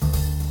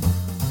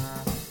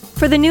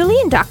For the newly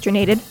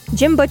indoctrinated,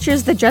 Jim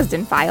Butcher's The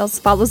Dresden Files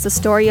follows the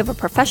story of a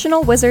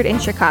professional wizard in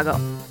Chicago.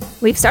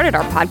 We've started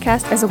our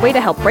podcast as a way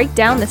to help break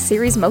down the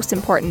series' most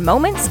important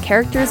moments,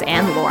 characters,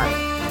 and lore.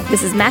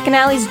 This is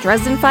McAnally's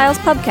Dresden Files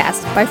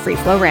Pubcast by Free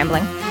Flow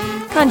Rambling.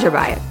 Conjure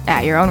by it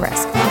at your own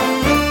risk.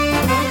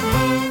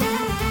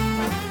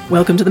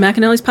 Welcome to the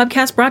McAnally's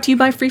Pubcast, brought to you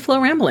by Free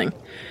Flow Rambling.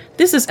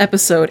 This is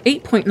episode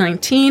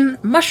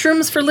 8.19,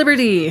 Mushrooms for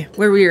Liberty,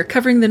 where we are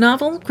covering the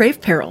novel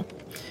Grave Peril.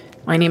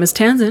 My name is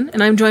Tanzin,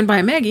 and I'm joined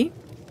by Maggie.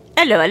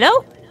 Hello,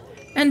 hello.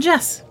 And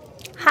Jess.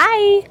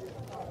 Hi.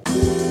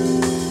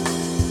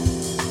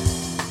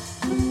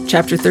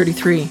 Chapter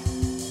 33.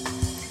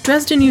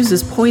 Dresden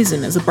uses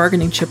poison as a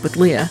bargaining chip with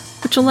Leah,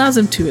 which allows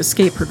him to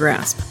escape her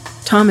grasp.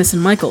 Thomas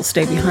and Michael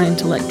stay behind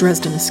to let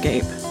Dresden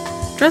escape.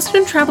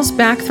 Dresden travels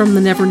back from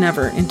the Never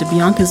Never into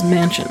Bianca's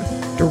mansion,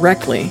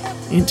 directly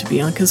into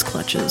Bianca's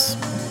clutches.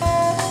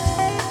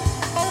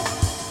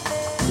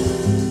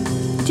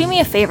 Do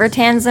me a favor,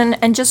 Tanzin,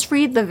 and just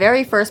read the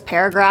very first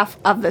paragraph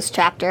of this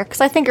chapter, because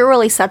I think it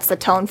really sets the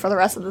tone for the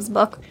rest of this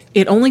book.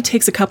 It only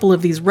takes a couple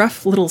of these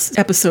rough little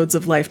episodes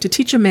of life to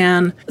teach a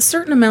man a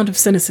certain amount of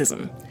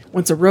cynicism.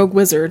 Once a rogue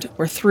wizard,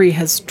 or three,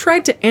 has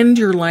tried to end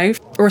your life,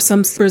 or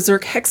some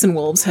berserk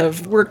hexenwolves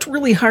have worked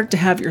really hard to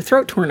have your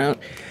throat torn out,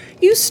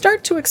 you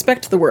start to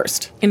expect the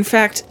worst. In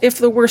fact, if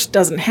the worst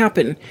doesn't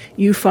happen,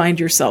 you find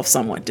yourself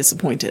somewhat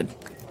disappointed.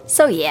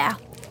 So yeah.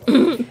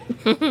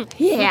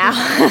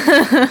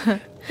 Yeah.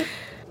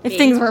 If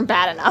things weren't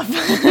bad enough.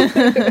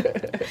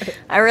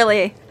 I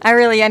really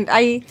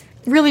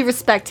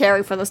respect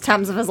Harry for those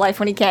times of his life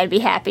when he can't be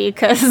happy,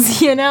 because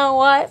you know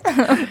what?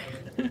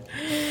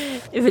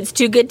 If it's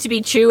too good to be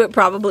true, it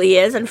probably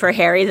is, and for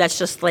Harry, that's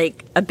just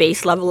like a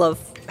base level of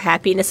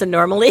happiness and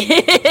normalcy.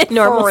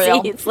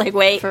 It's like,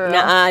 wait,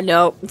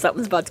 no,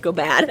 something's about to go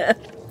bad.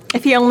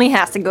 If he only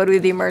has to go to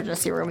the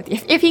emergency room,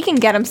 if he can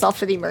get himself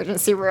to the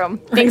emergency room,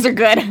 things are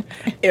good.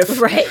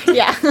 Right,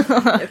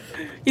 yeah.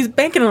 He's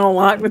banking on a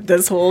lot with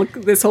this whole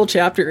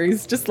chapter.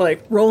 He's just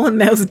like rolling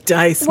those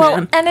dice,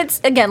 man. And it's,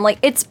 again, like,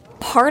 it's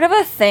part of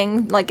a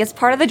thing, like, it's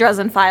part of the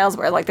Dresden Files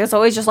where, like, there's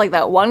always just, like,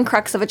 that one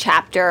crux of a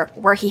chapter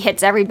where he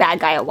hits every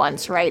bad guy at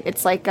once, right?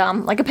 It's like a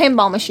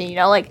pinball machine, you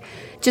know, like,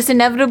 just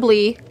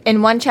inevitably,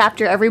 in one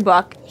chapter every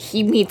book,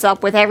 he meets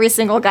up with every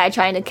single guy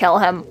trying to kill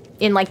him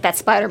in, like, that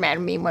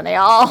Spider-Man meme when they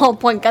all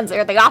point guns,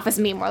 or the Office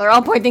meme where they're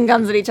all pointing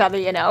guns at each other,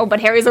 you know, but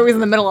Harry's always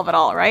in the middle of it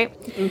all, right?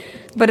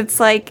 Mm-hmm. But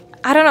it's like,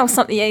 I don't know,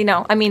 something, you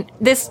know, I mean,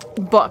 this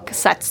book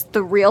sets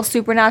the real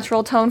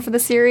supernatural tone for the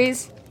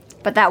series,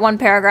 but that one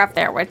paragraph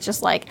there where it's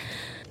just like,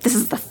 this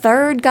is the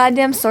third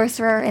goddamn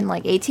sorcerer in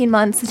like 18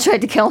 months that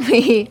tried to kill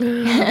me,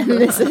 and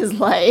this is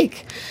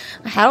like,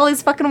 I had all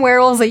these fucking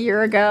werewolves a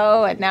year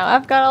ago, and now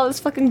I've got all these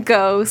fucking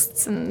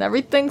ghosts, and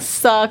everything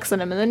sucks,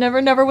 and I'm in the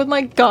Never Never with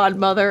my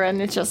godmother,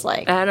 and it's just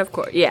like... And of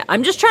course, yeah,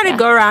 I'm just trying to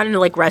go around and,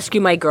 like, rescue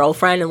my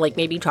girlfriend and, like,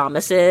 maybe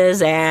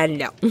Thomas's, and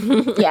no.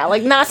 Yeah,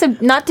 like,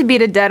 not to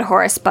beat a dead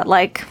horse, but,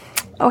 like,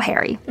 oh,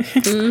 Harry.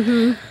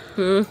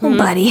 Oh,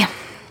 buddy.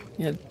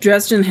 Yeah,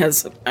 Dresden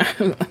has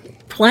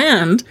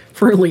planned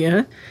for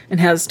Leah, and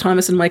has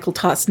Thomas and Michael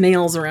toss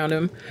nails around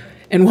him.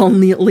 And while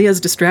Leah's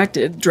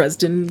distracted,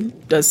 Dresden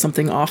does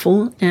something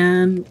awful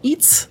and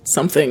eats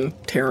something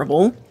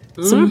terrible.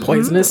 Some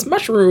poisonous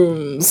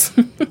mushrooms.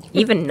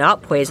 Even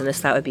not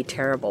poisonous, that would be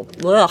terrible.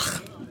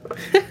 Ugh.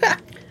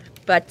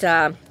 But,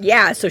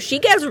 yeah, so she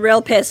gets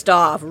real pissed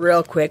off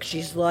real quick.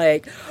 She's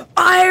like,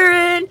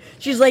 Iron!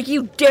 She's like,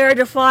 you dare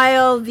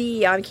defile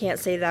the, I can't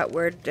say that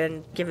word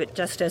and give it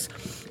justice,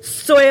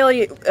 defile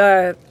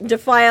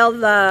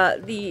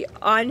the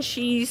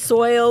Anshi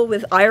soil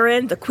with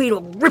iron, the queen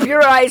will rip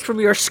your eyes from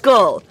your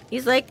skull.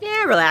 He's like,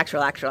 yeah, relax,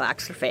 they're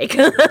fake.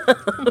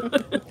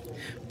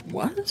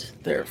 What?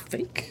 They're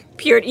fake?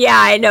 Pure, yeah,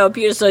 I know,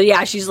 pure, so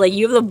yeah, she's like,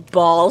 you have the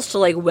balls to,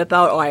 like, whip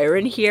out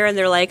iron here, and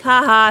they're like,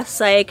 haha,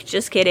 psych,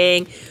 just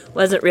kidding,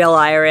 wasn't real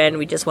iron,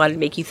 we just wanted to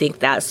make you think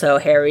that, so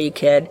Harry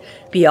could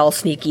be all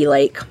sneaky,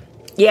 like,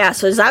 yeah,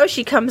 so as how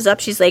she comes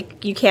up, she's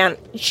like, you can't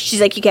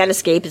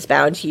escape, it's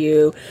bound to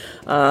you,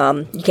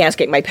 you can't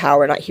escape my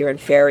power, not here in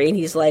Fairy, and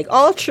he's like,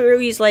 all true,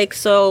 he's like,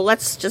 so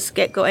let's just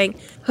get going.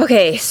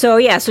 Okay, so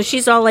yeah, so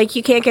she's all like,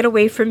 you can't get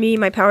away from me,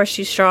 my power's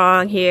too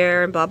strong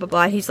here, and blah, blah,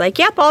 blah. He's like,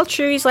 yep, all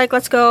true. He's like,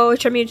 let's go,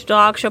 show me which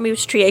dog, show me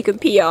which tree I can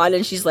pee on.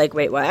 And she's like,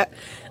 wait, what?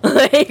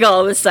 Like,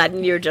 all of a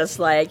sudden, you're just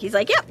like, he's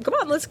like, yep, come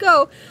on, let's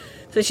go.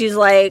 So she's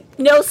like,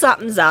 no,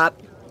 something's up.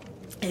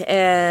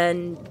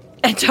 And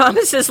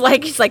Thomas is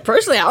like, he's like,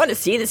 personally, I want to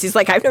see this. He's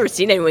like, I've never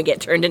seen anyone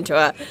get turned into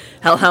a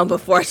hellhound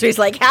before. So he's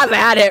like, have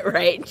at it,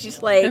 right? And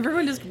she's like...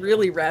 Everyone just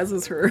really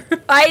razzes her.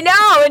 I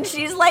know, and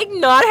she's like,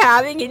 not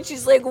having it.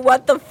 She's like,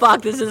 what the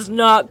fuck? This is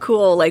not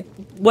cool. Like,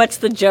 what's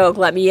the joke?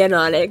 Let me in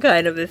on it,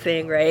 kind of a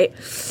thing, right?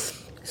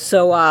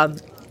 So,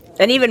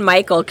 and even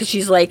Michael, because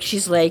she's like,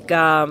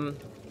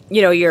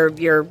 you know, your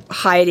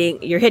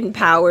hidden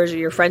powers, or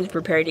your friends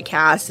preparing to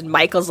cast, and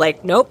Michael's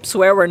like, nope,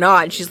 swear we're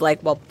not. And she's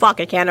like, well, fuck,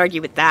 I can't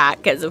argue with that,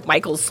 because if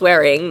Michael's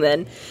swearing,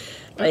 then,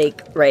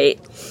 like, right.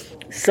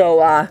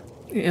 So,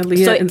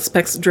 Leah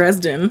inspects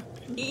Dresden,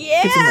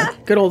 Gives him a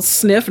good old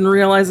sniff and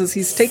realizes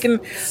he's taken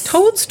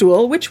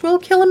Toadstool, which will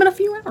kill him in a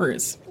few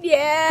hours.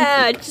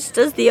 Yeah, just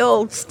does the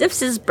old sniffs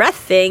his breath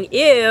thing.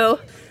 Ew.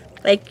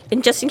 Like,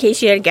 and just in case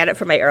you didn't get it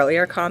from my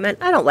earlier comment,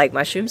 I don't like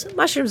mushrooms.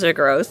 Mushrooms are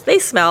gross. They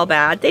smell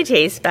bad. They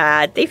taste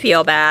bad. They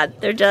feel bad.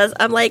 They're just,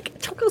 I'm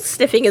like, don't go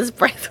sniffing his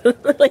breath.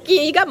 Like,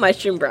 yeah, you got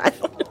mushroom breath.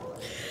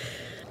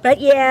 But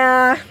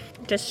yeah,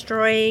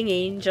 destroying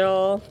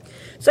Angel.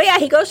 So yeah,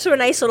 he goes through a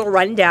nice little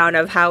rundown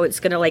of how it's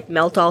going to, like,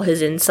 melt all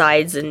his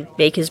insides and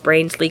make his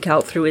brains leak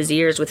out through his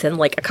ears within,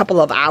 like, a couple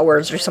of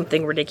hours or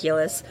something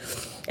ridiculous.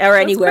 Or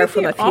anywhere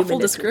from a few awful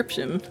minutes.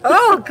 description.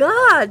 Oh,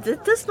 God.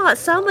 That does not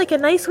sound like a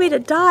nice way to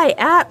die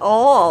at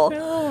all.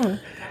 Oh.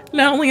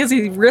 Not only is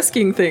he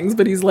risking things,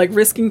 but he's, like,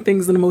 risking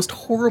things in the most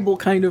horrible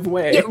kind of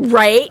way. Yeah,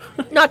 right?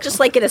 Not just,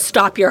 like, gonna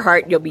stop your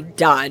heart and you'll be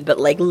done, but,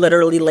 like,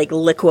 literally, like,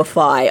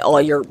 liquefy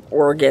all your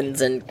organs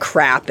and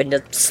crap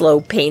into slow,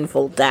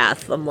 painful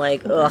death. I'm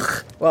like,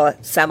 ugh. Well,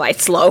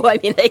 semi-slow. I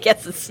mean, I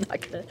guess it's not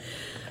gonna...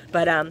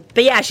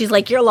 But yeah, she's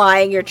like, you're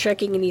lying, you're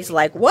tricking, and he's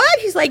like, what?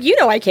 He's like, you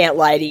know I can't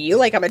lie to you,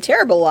 like, I'm a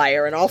terrible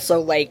liar, and also,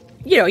 like,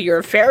 you know, you're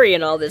a fairy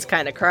and all this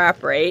kind of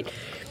crap, right?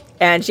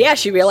 And yeah,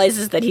 she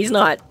realizes that he's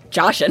not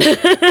joshing.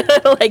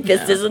 Like,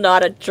 this is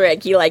not a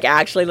trick, he, like,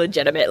 actually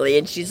legitimately,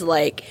 and she's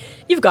like,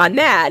 you've gone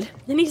mad.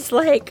 And he's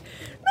like,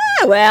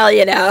 well,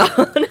 you know,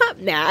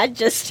 not mad,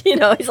 just, you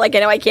know, he's like, I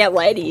know I can't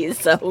lie to you,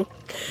 so,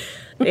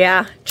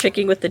 yeah,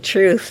 tricking with the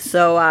truth,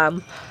 so,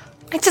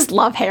 I just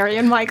love Harry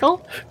and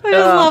Michael. I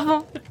just love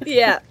them.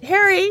 Yeah.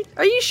 Harry,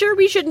 are you sure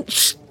we shouldn't...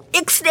 Shh,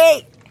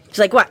 ixnay! She's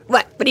like, what?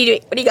 What are you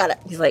doing? What do you got?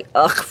 He's like,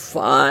 ugh,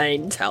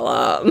 fine,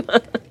 tell him.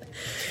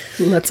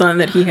 He lets on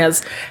that he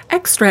has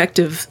extract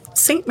of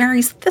St.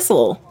 Mary's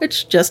thistle,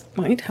 which just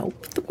might help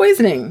with the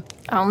poisoning.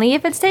 Only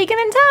if it's taken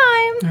in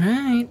time. All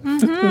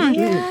right.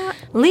 Yeah.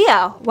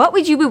 Leah, what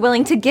would you be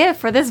willing to give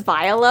for this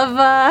vial of,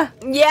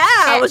 Yeah,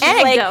 I was just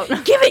anecdote?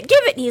 like, give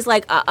it. And he's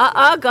like,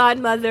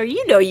 godmother,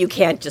 you know you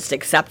can't just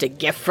accept a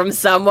gift from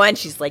someone.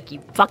 She's like,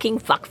 you fucking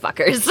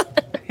fuckers.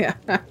 Yeah.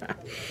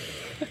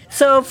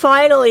 So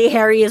finally,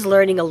 Harry is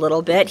learning a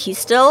little bit. He's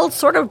still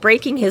sort of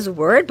breaking his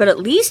word, but at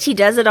least he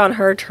does it on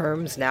her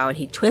terms now, and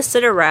he twists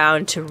it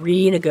around to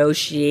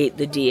renegotiate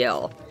the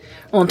deal.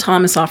 Well, and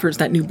Thomas offers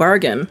that new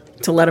bargain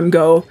to let him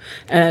go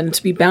and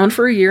to be bound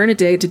for a year and a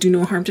day to do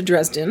no harm to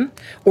Dresden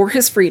or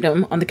his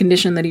freedom on the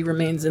condition that he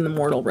remains in the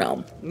mortal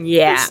realm.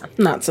 Yeah. It's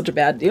not such a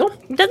bad deal.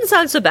 It doesn't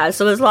sound so bad.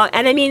 So as long,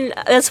 and I mean,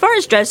 as far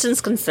as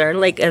Dresden's concerned,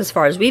 like as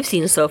far as we've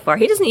seen so far,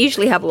 he doesn't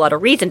usually have a lot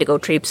of reason to go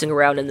traipsing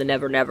around in the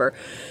Never Never.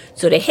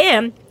 So to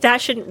him,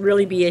 that shouldn't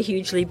really be a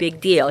hugely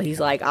big deal. He's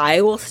like,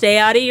 I will stay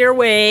out of your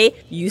way,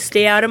 you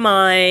stay out of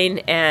mine,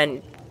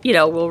 and you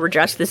know, we'll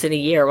redress this in a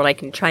year when I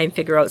can try and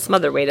figure out some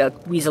other way to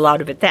weasel out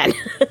of it then.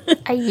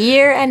 A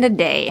year and a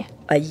day.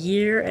 A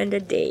year and a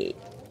day.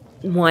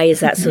 Why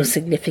is that so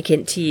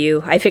significant to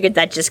you? I figured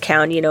that just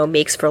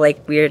makes for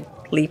like weird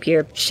leap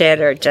year shit,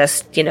 or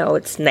just,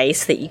 it's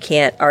nice that you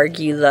can't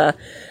argue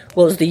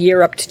is the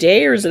year up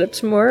today or is it up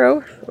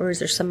tomorrow? Or is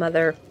there some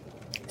other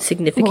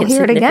significance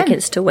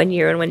to 1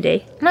 year and 1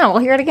 day? No,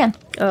 we'll hear it again.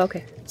 Oh,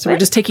 okay. So we're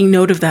just taking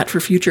note of that for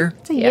future.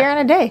 It's a year and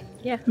a day.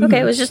 Yeah. Okay,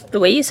 it was just the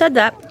way you said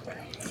that.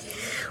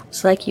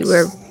 It's like you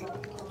were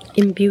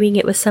imbuing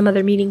it with some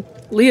other meaning.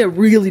 Leah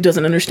really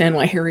doesn't understand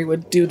why Harry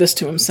would do this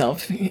to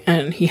himself,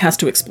 and he has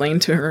to explain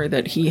to her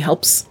that he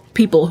helps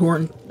people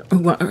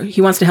he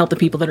wants to help the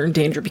people that are in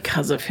danger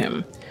because of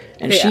him.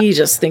 And she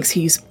just thinks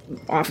he's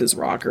off his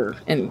rocker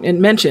and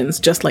mentions,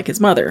 just like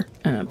his mother,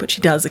 but she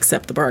does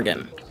accept the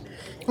bargain.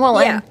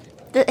 Well, yeah.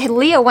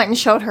 Leah went and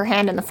showed her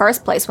hand in the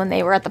first place when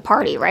they were at the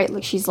party, right?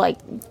 Like, she's like,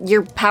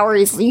 your power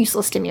is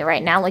useless to me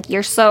right now. Like,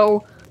 you're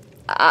so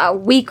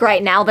weak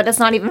right now that it's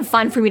not even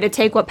fun for me to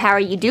take what power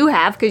you do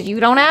have because you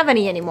don't have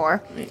any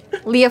anymore.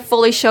 Leah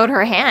fully showed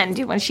her hand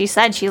when she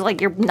said, she's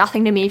like, you're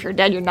nothing to me if you're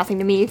dead, you're nothing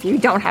to me if you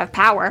don't have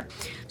power.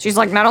 She's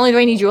like, not only do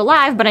I need you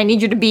alive, but I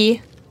need you to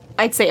be,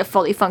 I'd say a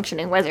fully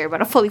functioning wizard, but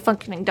a fully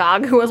functioning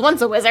dog who was once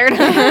a wizard.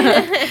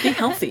 Be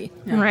healthy.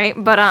 Yeah. Right,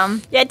 but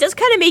yeah, it does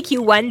kind of make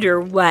you wonder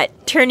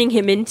what turning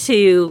him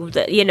into,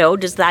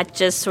 does that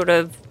just sort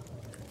of,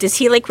 does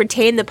he like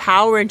retain the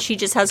power and she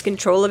just has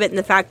control of it, and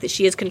the fact that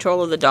she has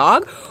control of the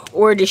dog?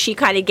 Or does she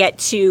kind of get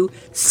to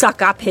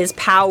suck up his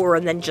power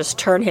and then just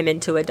turn him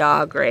into a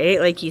dog, right?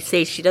 Like you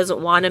say, she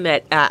doesn't want him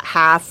at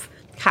half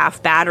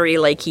battery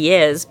like he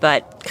is,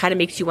 but kind of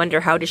makes you wonder,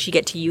 how does she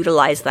get to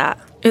utilize that?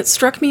 It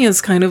struck me as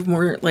kind of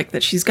more like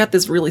that she's got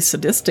this really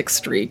sadistic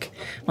streak,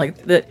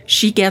 like that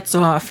she gets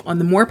off on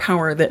the more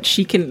power that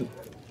she can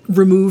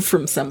remove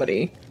from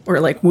somebody or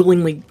like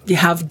willingly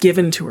have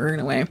given to her in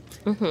a way,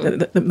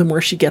 the more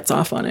she gets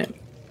off on it.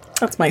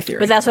 That's my theory.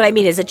 But that's what I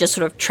mean. Is it just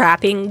sort of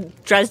trapping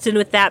Dresden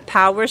with that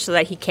power so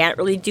that he can't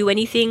really do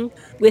anything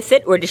with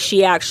it? Or does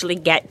she actually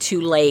get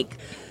to like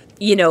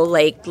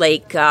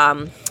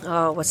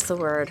what's the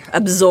word?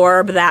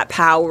 Absorb that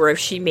power if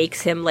she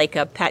makes him like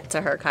a pet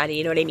to her, kind of,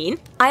 you know what I mean?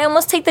 I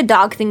almost take the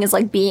dog thing as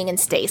like being in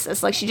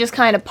stasis. Like she just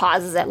kind of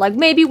pauses it. Like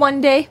maybe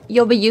one day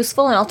you'll be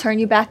useful and I'll turn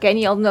you back in.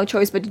 You'll have no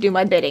choice but to do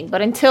my bidding.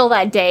 But until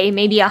that day,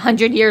 maybe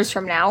 100 years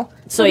from now,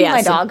 So you'll be yeah,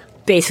 my so dog.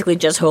 basically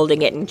just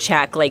holding it in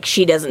check. Like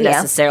she doesn't Yeah.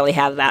 necessarily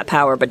have that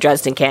power, but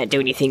Dresden can't do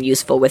anything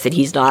useful with it.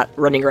 He's not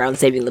running around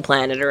saving the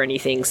planet or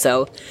anything.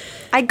 So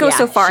I'd go Yeah,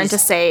 so far she's and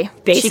to say she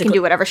basically- can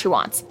do whatever she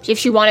wants. If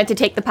she wanted to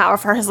take the power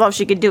for herself,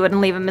 she could do it and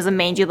leave him as a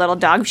mangy little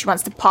dog. If she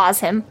wants to pause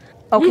him,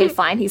 okay,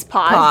 fine, he's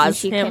paused. and Pause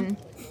she him. can.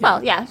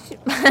 Well, yeah.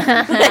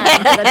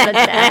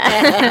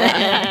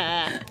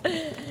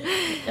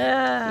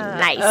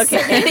 Nice.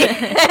 okay.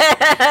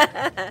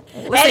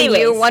 Listen, Anyways.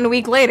 you 1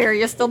 week later,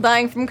 you're still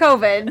dying from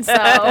COVID,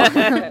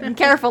 so be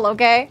careful,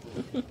 okay?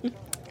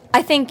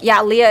 I think,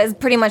 yeah, Leah is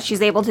pretty much,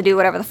 she's able to do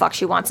whatever the fuck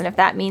she wants, and if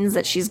that means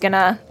that she's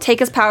gonna take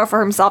his power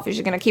for herself, if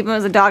she's gonna keep him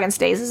as a dog in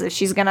stasis, if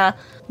she's gonna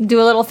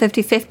do a little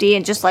 50-50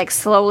 and just, like,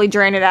 slowly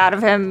drain it out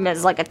of him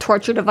as, like, a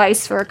torture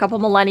device for a couple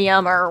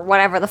millennium or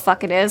whatever the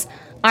fuck it is,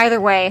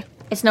 either way,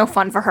 it's no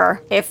fun for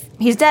her if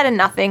he's dead and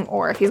nothing,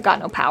 or if he's got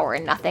no power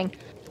and nothing.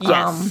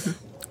 Yes.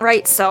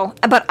 Right, so,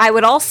 but I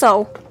would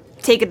also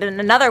take it in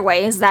another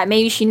way, is that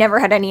maybe she never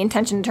had any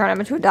intention to turn him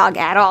into a dog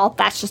at all.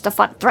 That's just a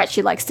fun threat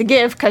she likes to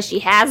give because she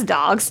has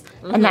dogs,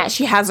 and that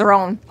she has her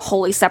own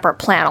wholly separate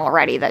plan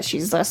already that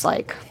she's just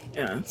like,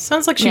 Yeah,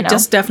 sounds like she You know?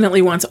 just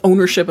definitely wants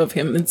ownership of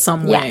him in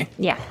some way.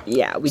 yeah.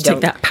 Yeah, we Take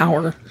don't. that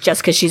power.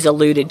 Just because she's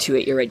alluded to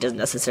it, you're right, doesn't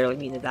necessarily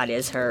mean that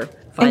is her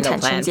final plan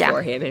Intentions, yeah.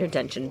 for him and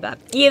intention. But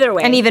either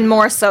way, And even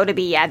more so to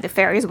be, the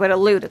fairies would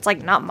allude. It's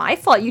like, not my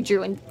fault you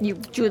drew the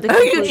conclusion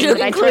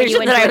that I turned you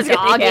conclusion that I into a was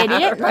gonna- dog, yeah,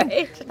 idiot.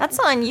 right. That's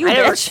on you, I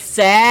never bitch.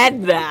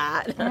 said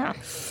that. Yeah.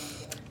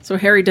 So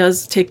Harry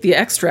does take the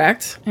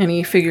extract, and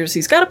he figures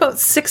he's got about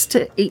 6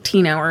 to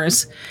 18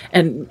 hours,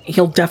 and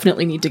he'll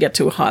definitely need to get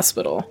to a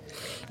hospital.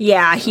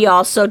 Yeah, he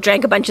also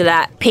drank a bunch of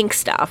that pink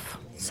stuff.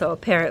 So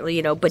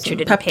apparently, Butcher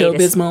didn't pay to...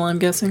 Pepto-Bismol, I'm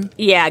guessing.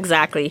 Yeah,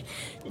 exactly.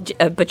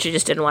 Butcher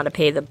just didn't want to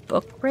pay the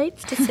book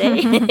rights to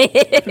say.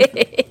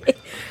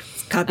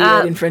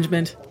 Copyright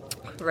infringement.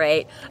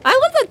 Right. I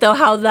love that, though,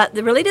 how that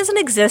really doesn't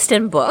exist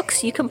in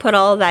books. You can put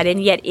all of that in,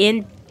 yet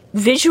in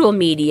visual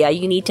media,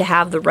 you need to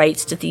have the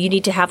rights to you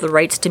need to have the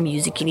rights to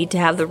music, you need to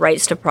have the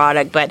rights to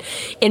product, but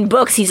in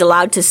books he's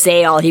allowed to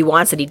say all he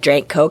wants, that he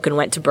drank Coke and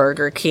went to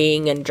Burger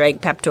King and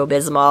drank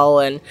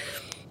Pepto-Bismol, and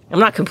I'm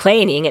not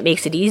complaining, it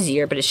makes it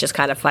easier, but it's just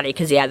kind of funny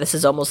because this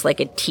is almost like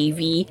a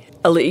TV,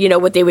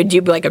 what they would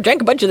do, be like, I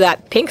drank a bunch of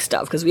that pink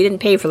stuff because we didn't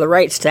pay for the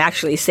rights to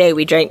actually say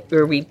we drank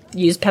or we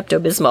used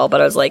Pepto-Bismol,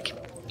 but I was like,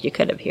 you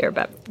could have here,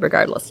 but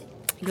regardless.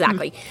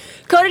 Exactly.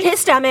 Coated his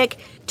stomach,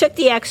 took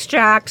the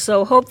extract,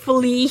 so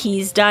hopefully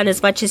he's done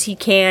as much as he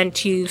can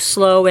to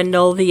slow and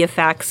null the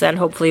effects, and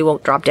hopefully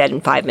won't drop dead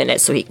in 5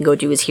 minutes so he can go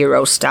do his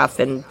hero stuff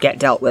and get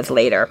dealt with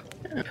later.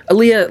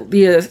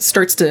 Leah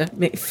starts to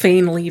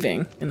feign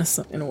leaving in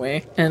a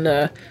way, and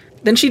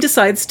then she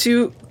decides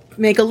to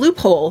make a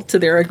loophole to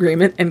their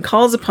agreement and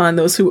calls upon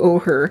those who owe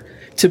her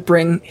to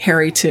bring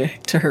Harry to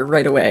her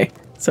right away.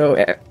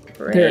 So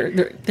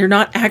they're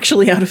not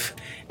actually out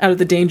of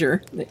the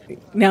danger.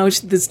 Now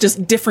there's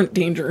just different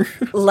danger.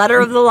 Letter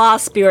of the law,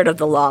 spirit of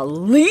the law.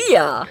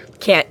 Leah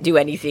can't do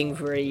anything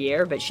for a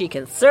year, but she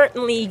can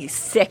certainly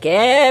sick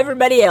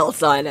everybody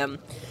else on him.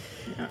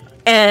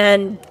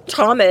 And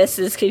Thomas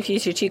is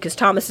confused here too, because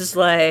Thomas is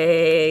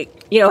like,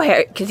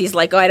 because he's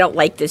like, oh, I don't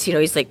like this.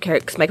 He's like,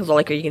 because Michael's all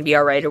like, are you going to be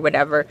all right or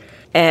whatever?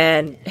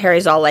 And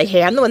Harry's all like,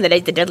 hey, I'm the one that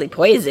ate the deadly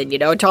poison,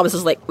 And Thomas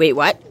is like, wait,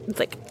 what? It's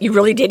like, you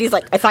really did? He's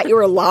like, I thought you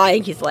were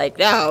lying. He's like,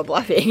 no,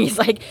 bluffing. He's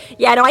like,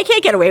 yeah, no, I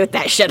can't get away with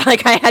that shit.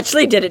 Like, I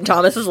actually did it. And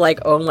Thomas is like,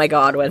 oh my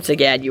God, once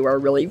again, you are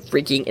really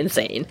freaking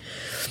insane.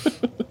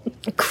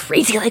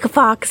 Crazy like a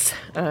fox.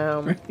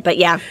 But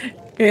yeah.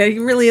 Yeah, he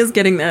really is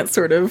getting that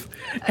sort of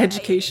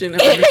education.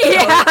 Of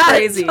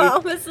crazy.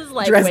 Thomas is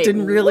like, Dresden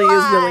wait, really what?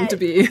 is willing to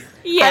be.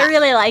 Yeah. I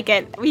really like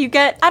it. You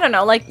get, I don't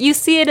know, like, you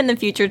see it in the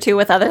future, too,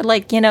 with other,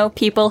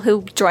 people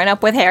who join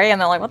up with Harry,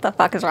 and they're like, what the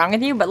fuck is wrong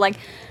with you? But, I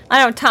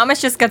don't know, Thomas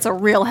just gets a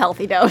real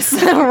healthy dose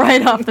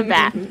right off the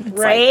bat. It's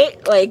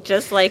Right? Like,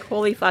 just like,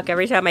 holy fuck,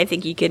 every time I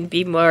think you can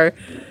be more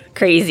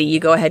crazy, you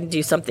go ahead and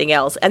do something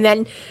else. And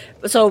then,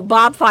 so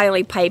Bob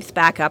finally pipes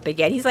back up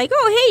again. He's like,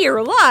 oh, hey, you're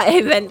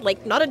alive,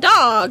 and, not a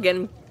dog.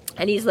 And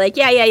he's like,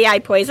 yeah, I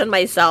poisoned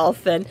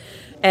myself.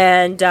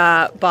 And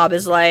Bob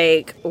is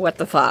like, what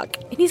the fuck?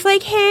 And he's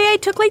like, hey, I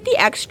took, the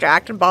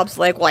extract. And Bob's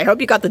like, well, I hope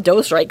you got the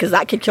dose right, because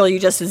that could kill you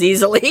just as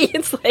easily.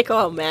 It's like,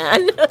 oh,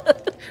 man.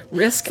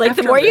 Risk. Like,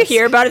 the more you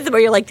hear about it, the more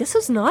you're like, this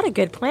is not a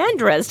good plan,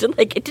 Dresden.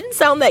 Like, it didn't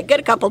sound that good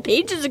a couple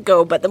pages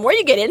ago, but the more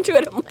you get into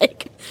it, I'm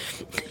like,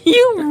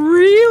 you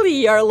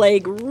really are,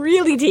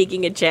 really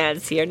taking a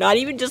chance here. Not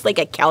even just, a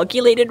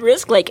calculated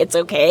risk, it's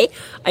okay,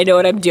 I know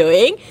what I'm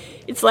doing.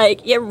 It's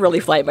like, you're really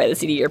flying by the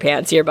seat of your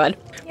pants here, bud.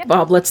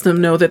 Bob lets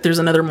them know that there's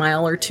another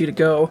mile or two to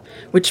go,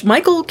 which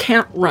Michael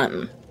can't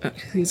run.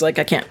 He's like,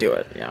 I can't do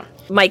it. Yeah.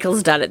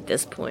 Michael's done at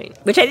this point,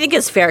 which I think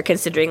is fair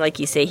considering, like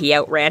you say, he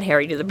outran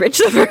Harry to the bridge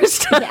the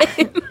first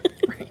time.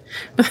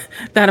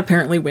 That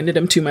apparently winded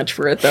him too much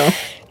for it, though.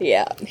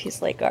 Yeah,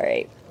 he's like, all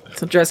right.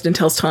 So Dresden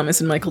tells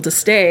Thomas and Michael to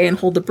stay and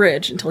hold the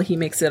bridge until he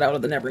makes it out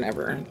of the Never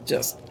Never and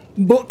just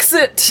books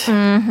it.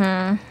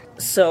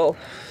 So,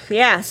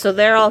 yeah, so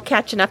they're all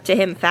catching up to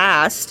him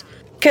fast.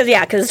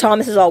 Because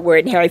Thomas is all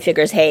worried and Harry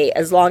figures, hey,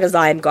 as long as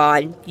I'm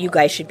gone, you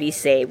guys should be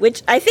safe.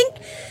 Which I think,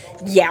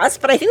 yes,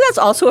 but I think that's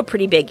also a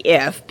pretty big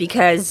if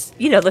because,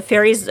 the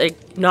fairies are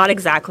not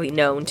exactly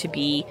known to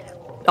be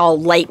all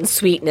light and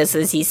sweetness,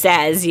 as he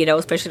says,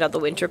 especially not the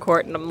Winter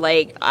Court. And I'm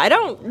like, I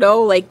don't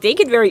know, like, they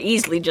could very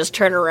easily just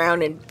turn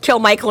around and kill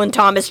Michael and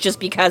Thomas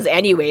just because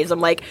anyways. I'm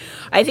like,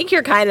 I think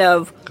you're kind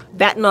of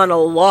betting on a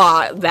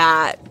lot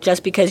that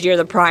just because you're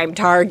the prime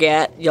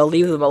target, you'll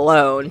leave them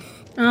alone.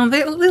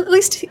 At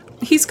least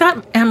he's got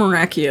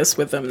Amarachius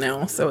with him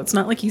now, so it's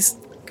not like he's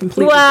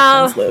completely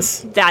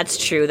defenseless.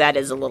 That's true. That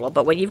is a little.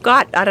 But when you've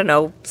got, I don't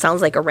know,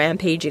 sounds like a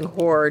rampaging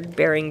horde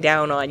bearing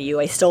down on you,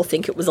 I still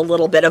think it was a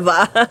little bit of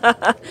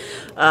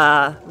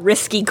a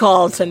risky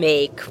call to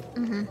make.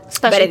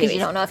 Especially because you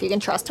don't know if you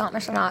can trust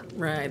Thomas or not.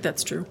 Right,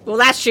 that's true. Well,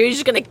 that's true.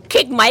 He's just going to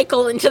kick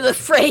Michael into the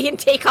fray and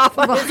take off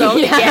on his own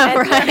again.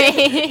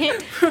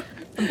 Right.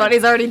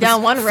 Buddy's already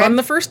down one rip. From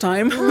the first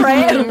time.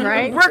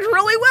 Right. Worked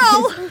really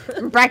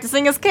well.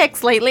 Practicing his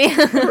kicks lately.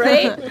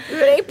 Right? If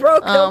it ain't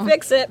broke, don't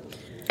fix it.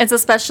 It's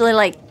especially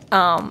like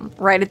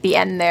right at the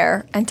end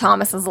there, and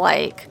Thomas is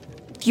like,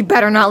 you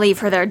better not leave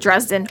her there,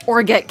 Dresden,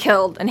 or get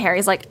killed. And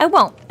Harry's like, I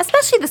won't.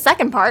 Especially the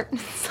second part.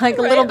 It's like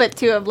a little bit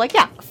too of like,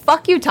 yeah,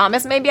 fuck you,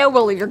 Thomas. Maybe I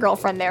will leave your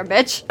girlfriend there,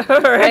 bitch.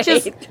 Right. Which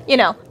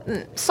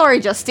is, sorry,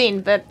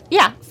 Justine, but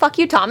yeah, fuck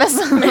you, Thomas.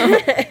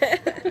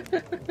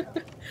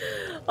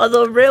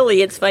 Although,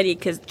 really, it's funny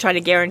because trying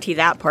to guarantee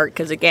that part,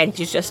 because again,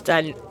 he's just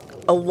done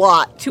a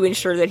lot to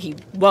ensure that he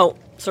won't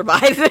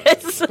survive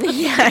this.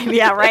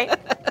 yeah, right?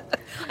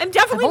 I'm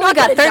definitely I've only not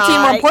got gonna 13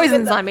 die. more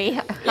poisons on me.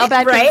 How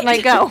bad things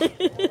might go.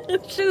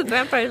 Sure, the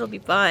vampires will be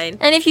fine.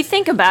 And if you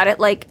think about it,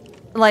 like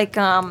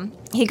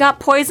he got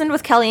poisoned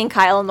with Kelly and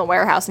Kyle in the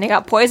warehouse, and he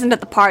got poisoned at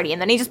the party,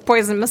 and then he just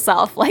poisoned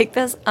himself. Like,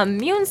 this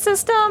immune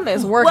system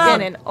is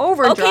working in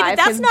overdrive. Okay, but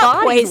that's His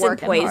not body's poison.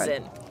 working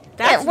hard.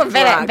 That's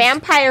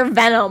vampire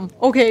venom.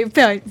 Okay,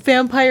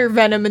 vampire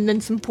venom and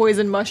then some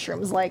poison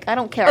mushrooms. Like, I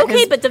don't care.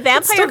 Okay, but the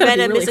vampire still gonna be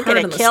venom really isn't hard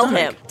going on to the kill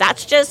stomach. him.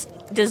 That's just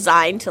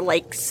designed to,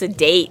 like,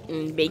 sedate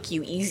and make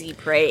you easy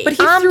prey. But he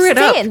threw it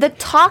up. The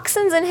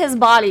toxins in his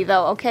body,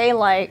 though, okay?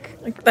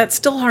 Like, That's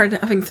still hard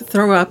having to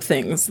throw up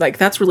things. Like,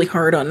 that's really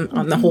hard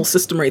on the whole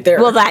system right there.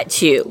 well, that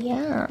too.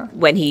 yeah.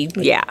 When he,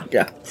 Yeah.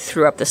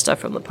 threw up the stuff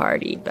from the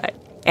party. But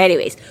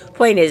anyways,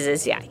 point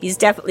is, he's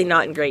definitely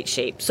not in great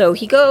shape. So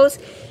he goes,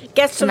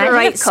 gets to Imagine the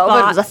right if COVID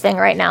spot. was a thing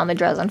right now in the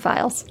Dresden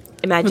Files.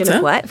 Imagine What's if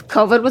that? what?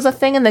 COVID was a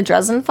thing in the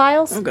Dresden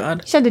Files. Oh,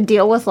 God. She had to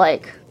deal with,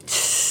 like,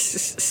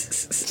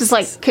 just,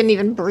 like, couldn't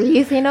even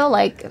breathe,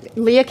 Like,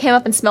 Leah came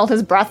up and smelled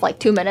his breath, like,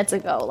 2 minutes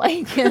ago.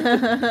 Like,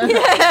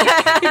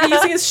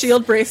 Using his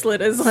shield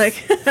bracelet as,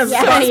 like, as a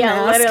gas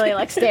mask. literally,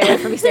 like, stay away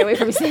from me, stay away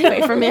from me, stay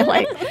away from me.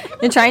 Like,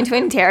 and trying to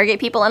interrogate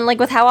people. And, like,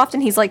 with how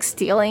often he's, like,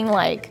 stealing,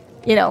 like,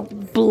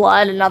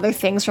 blood and other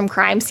things from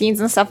crime scenes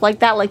and stuff like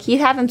that, like, he'd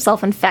have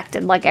himself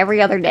infected, like,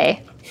 every other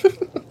day.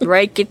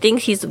 Right? Good thing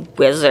he's a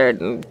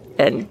wizard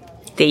and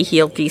they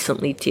heal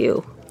decently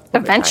too.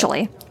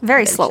 Eventually.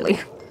 Very slowly.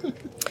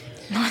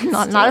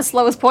 Not as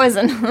slow as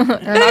poison. Or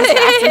not as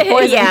fast as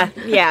poison.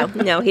 Yeah.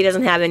 No, he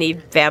doesn't have any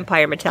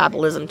vampire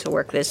metabolism to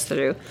work this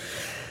through.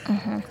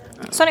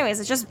 So anyways,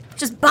 it's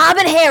just Bob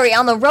and Harry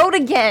on the road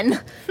again.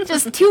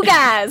 Just two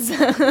guys.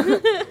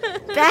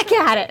 Back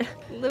at it.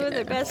 Living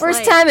their best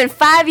First time in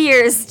 5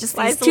 years. Just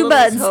Why these does the two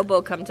little buds.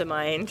 hobo come to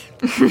mind?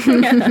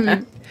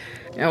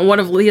 And one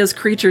of Leah's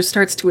creatures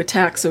starts to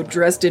attack, so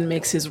Dresden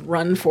makes his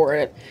run for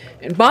it.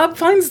 And Bob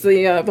finds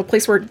the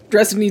place where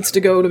Dresden needs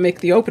to go to make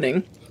the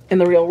opening in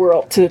the real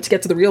world, to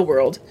get to the real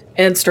world,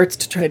 and starts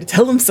to try to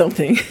tell him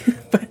something.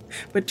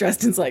 but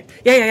Dresden's like,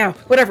 yeah,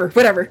 whatever,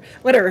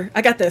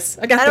 I got this.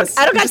 I don't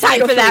got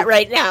time for that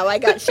right now. I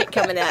got shit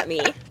coming at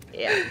me.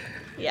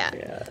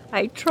 Yeah.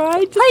 I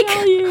tried to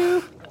tell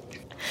you.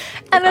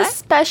 And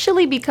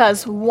especially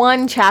because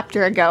one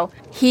chapter ago,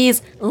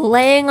 he's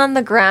laying on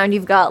the ground.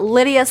 You've got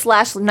Lydia /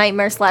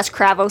 Nightmare /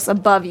 Kravos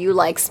above you,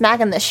 like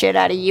smacking the shit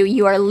out of you.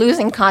 You are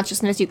losing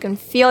consciousness. You can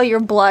feel your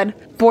blood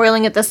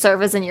boiling at the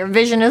surface, and your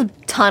vision is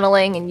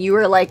tunneling. And you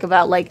are like,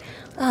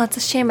 oh, it's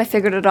a shame I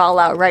figured it all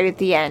out right at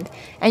the end.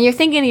 And you're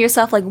thinking to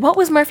yourself, like, what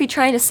was Murphy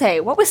trying to say?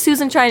 What was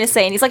Susan trying to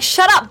say? And he's like,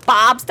 shut up,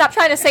 Bob. Stop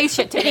trying to say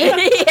shit to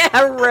me.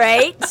 Yeah,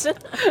 right.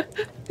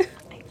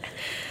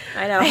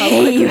 I know. I How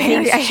hate you, quickly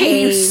Harry. things I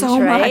hate you change, so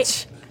right?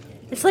 much.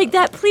 It's like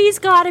that, please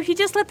God, if you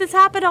just let this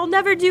happen, I'll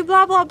never do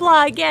blah, blah,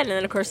 blah again. And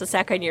then, of course, the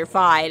second you're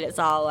fine, it's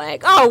all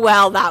like, oh,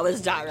 well, that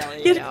was not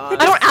really, I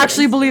don't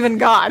actually believe in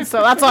God,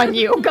 so that's on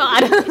you,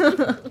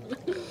 God.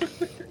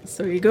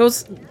 So he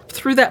goes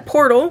through that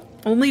portal,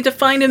 only to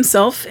find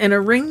himself in a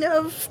ring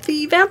of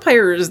the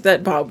vampires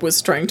that Bob was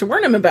trying to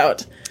warn him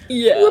about.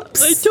 Yeah.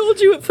 Whoops. I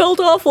told you it felt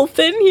awful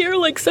thin here,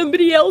 like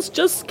somebody else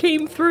just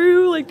came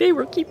through, like they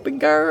were keeping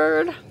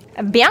guard.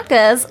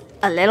 Bianca's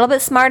a little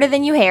bit smarter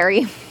than you,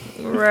 Harry.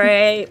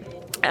 Right.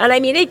 And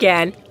I mean,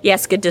 again,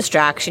 yes, good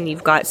distraction.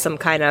 You've got some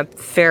kind of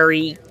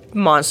fairy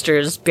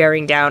monsters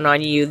bearing down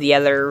on you. The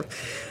other,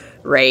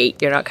 right,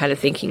 you're not kind of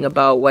thinking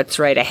about what's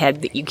right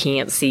ahead that you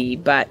can't see.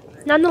 But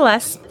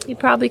nonetheless, you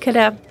probably could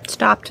have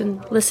stopped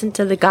and listened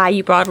to the guy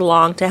you brought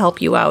along to help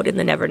you out in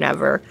the Never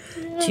Never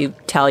to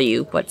tell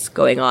you what's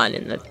going on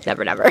in the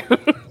Never Never.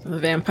 The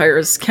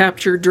vampires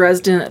capture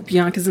Dresden at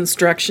Bianca's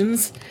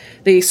instructions.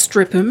 They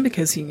strip him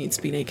because he needs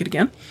to be naked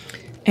again,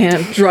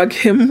 and drug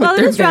him with Well,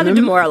 their it's rather venom.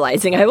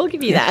 demoralizing. I will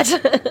give you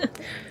that.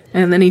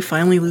 And then he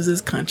finally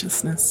loses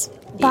consciousness.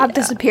 Bob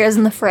disappears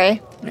in the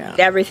fray. Yeah.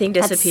 Everything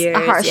That's disappears.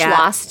 a harsh yeah.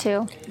 loss,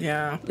 too.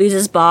 Yeah.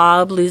 Loses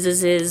Bob,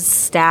 loses his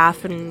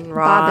staff and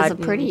rod. Bob is a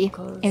and pretty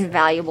clothes.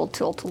 invaluable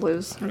tool to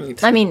lose.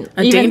 Right. I mean,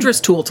 A dangerous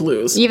tool to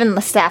lose. Even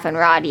the staff and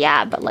rod,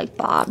 yeah, but like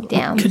Bob,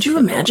 damn. Could you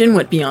imagine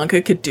what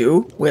Bianca could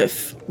do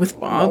with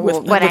Bob?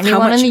 Well, with what how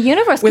anyone much, in the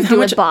universe with could how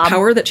do much with Bob.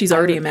 power that she's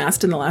already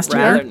amassed in the last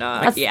Rather year? not.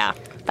 That's- Yeah.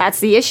 That's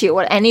the issue.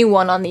 What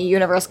anyone on the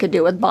universe could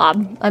do with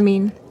Bob. I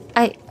mean,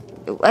 I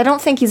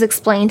don't think he's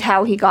explained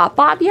how he got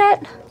Bob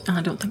yet.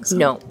 I don't think so.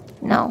 No.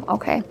 No,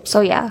 okay.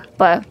 So yeah,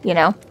 but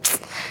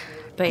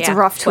But It's a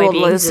rough tool to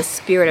being lose. the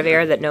spirit of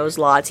air that knows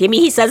lots. I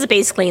mean, he says it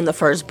basically in the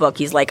first book.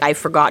 He's like, I've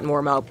forgotten more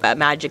about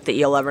magic that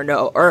you'll ever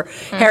know. Or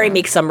Harry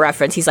makes some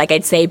reference. He's like,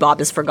 I'd say Bob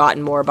has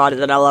forgotten more about it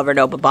than I'll ever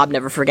know, but Bob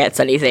never forgets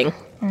anything.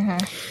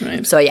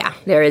 Right. So yeah,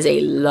 there is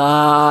a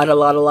lot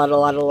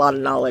of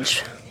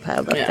knowledge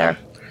piled up Yeah. there.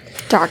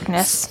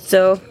 darkness,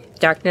 So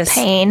darkness,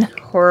 pain.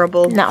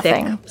 horrible,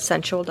 Nothing. thick,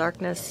 sensual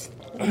darkness.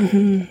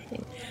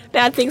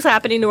 Bad things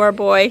happening to our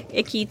boy.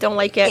 Icky, don't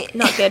like it.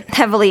 Not good.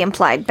 Heavily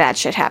implied bad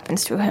shit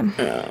happens to him.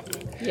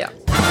 Yeah.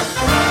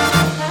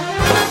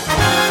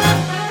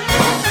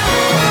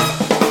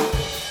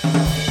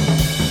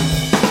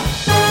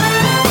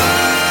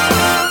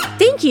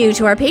 Thank you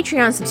to our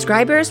Patreon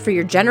subscribers for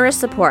your generous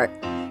support.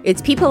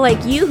 It's people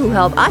like you who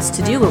help us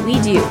to do what we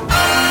do.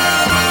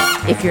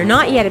 If you're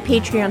not yet a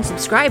Patreon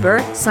subscriber,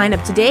 sign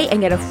up today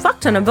and get a fuck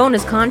ton of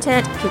bonus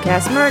content,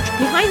 kick-ass merch,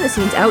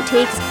 behind-the-scenes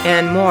outtakes,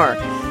 and more.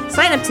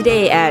 Sign up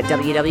today at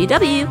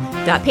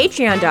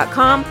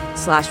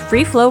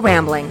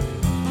www.patreon.com/freeflowrambling.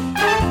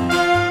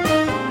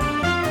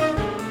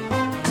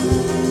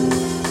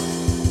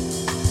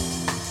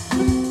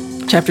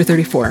 Chapter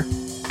 34.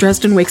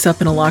 Dresden wakes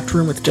up in a locked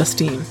room with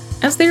Justine.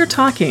 As they are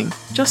talking,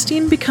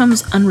 Justine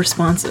becomes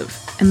unresponsive,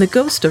 and the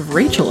ghost of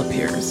Rachel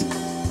appears.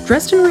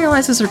 Dresden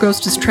realizes her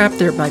ghost is trapped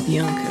there by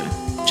Bianca.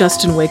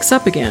 Justin wakes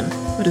up again,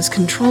 but is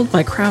controlled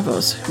by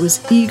Kravos, who is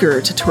eager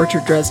to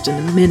torture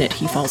Dresden the minute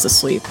he falls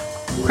asleep.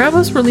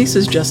 Kravos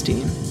releases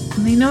Justine,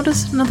 and they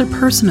notice another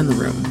person in the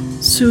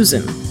room,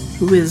 Susan,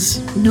 who is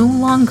no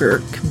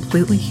longer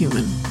completely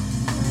human.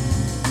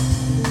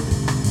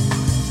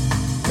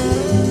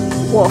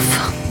 Wolf.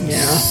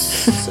 Yeah.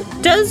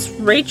 Does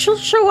Rachel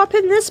show up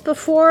in this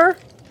before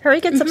Harry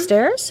gets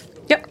upstairs?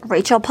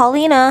 Rachel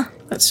Paulina.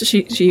 That's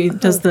she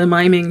does the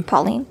miming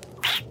Pauline.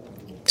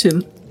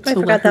 to I let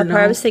forgot her that part.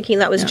 I know. was thinking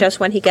that was just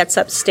when he gets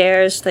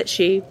upstairs that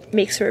she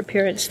makes her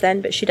appearance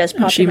then, but she does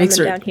pop She in makes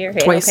her down here.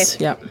 Hey, twice.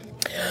 okay. Yep.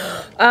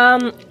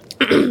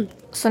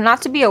 So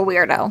not to be a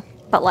weirdo,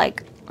 but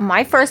like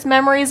my first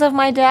memories of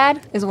my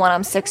dad is when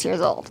I'm 6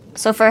 years old.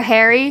 So for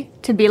Harry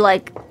to be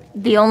like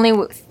the only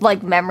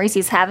like memories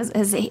he's have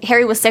is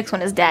Harry was 6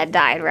 when his dad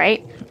died,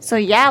 right? So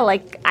yeah,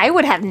 like I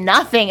would have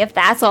nothing if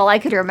that's all I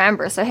could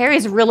remember. So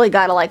Harry's really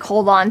got to like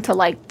hold on to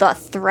like the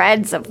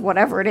threads of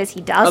whatever it is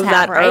he does Of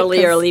have, that right?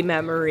 'Cause- early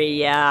memory,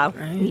 yeah.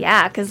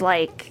 Yeah, because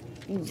like,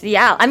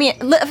 yeah, I mean,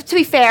 to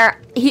be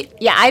fair,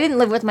 I didn't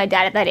live with my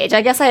dad at that age.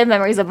 I guess I have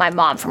memories of my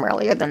mom from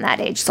earlier than that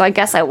age, so I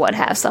guess I would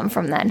have some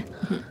from then.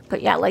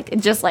 But yeah, like,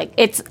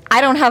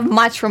 I don't have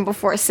much from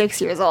before 6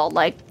 years old.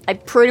 Like, I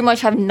pretty much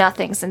have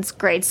nothing since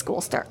grade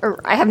school or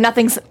I have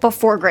nothing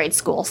before grade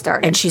school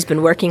started. And she's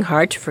been working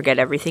hard to forget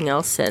everything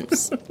else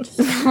since.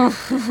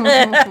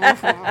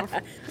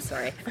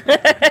 Sorry.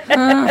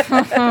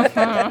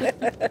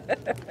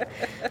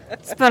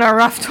 It's been a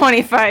rough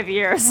 25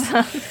 years.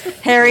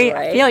 Harry, I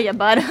Right. feel you,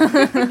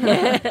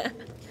 bud.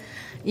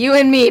 You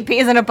and me,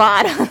 peas in a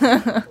pod.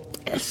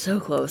 It's so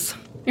close.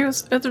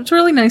 It's a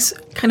really nice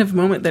kind of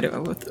moment that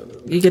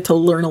you get to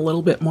learn a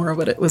little bit more of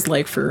what it was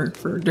like for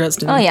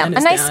Dresden Oh yeah, and a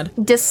his nice dad.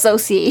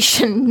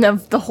 dissociation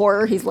of the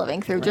horror he's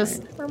living through.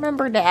 Just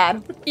remember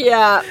Dad.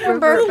 Yeah.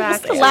 Remember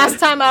the last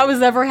time I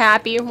was ever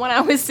happy when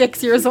I was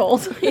 6 years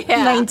old,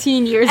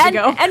 19 years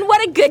ago. And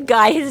what a good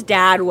guy his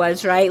dad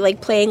was, right? Like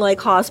playing like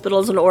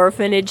hospitals and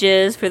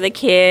orphanages for the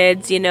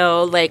kids, you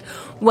know, like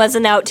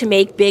wasn't out to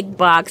make big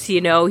bucks, you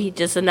know, he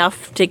just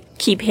enough to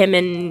keep him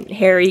and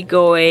Harry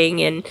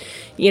going and,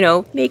 you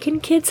know, making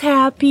kids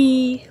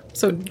happy.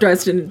 So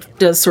Dresden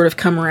does sort of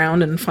come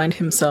around and find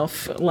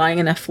himself lying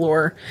on a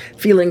floor,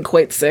 feeling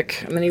quite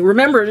sick. And then he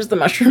remembers the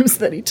mushrooms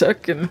that he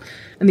took and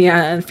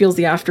feels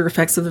the after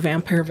effects of the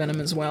vampire venom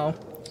as well.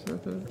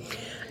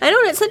 I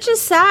don't know, it's such a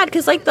sad,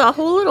 because, like, the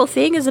whole little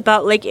thing is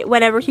about, like,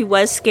 whenever he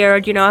was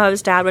scared, you know, how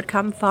his dad would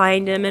come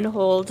find him and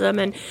hold him,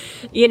 and,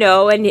 you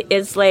know, and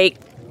it's like,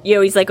 you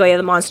know, he's like, oh yeah,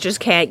 the monsters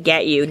can't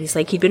get you. And he's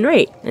like, he'd been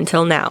right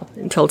until now,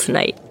 until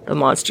tonight. The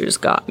monsters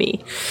got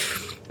me.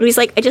 And he's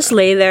like, I just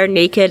lay there,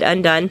 naked,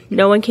 undone.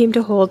 No one came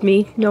to hold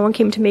me. No one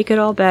came to make it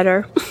all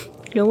better.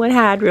 No one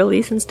had,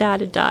 really, since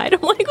Dad had died.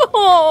 I'm like,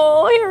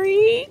 oh,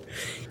 Harry.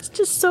 It's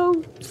just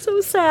so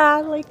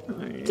sad. Like,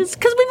 just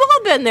because we've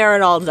all been there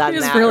and all done It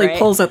just that, really right?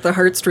 pulls at the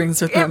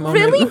heartstrings at that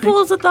moment. It really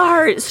pulls at the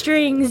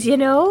heartstrings, you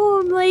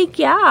know? I'm like,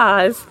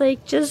 yeah, it's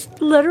like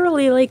just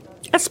literally like,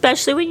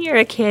 especially when you're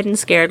a kid and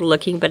scared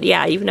looking. But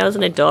yeah, even as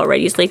an adult,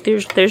 right? He's like,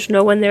 there's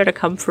no one there to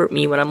comfort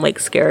me when I'm like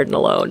scared and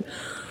alone.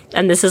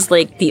 And this is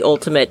like the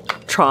ultimate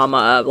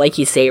trauma, like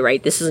you say,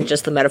 right? This isn't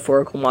just the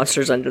metaphorical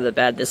monsters under the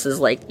bed. This is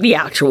like the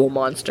actual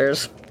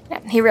monsters. Yeah,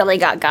 he really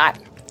got.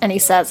 And he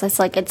says it's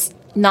like it's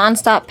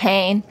nonstop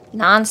pain,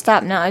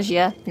 nonstop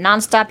nausea,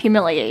 nonstop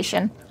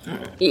humiliation.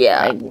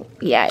 Yeah.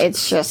 Yeah,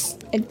 it's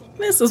just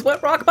This is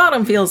what rock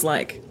bottom feels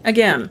like.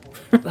 Again.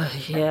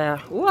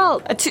 Yeah.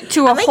 Well,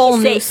 to a like whole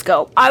you say, new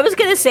scope. I was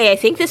gonna say, I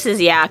think this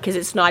is, yeah, because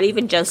it's not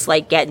even just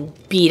like getting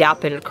beat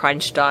up and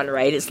crunched on,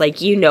 right? It's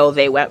like, you know,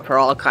 they went for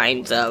all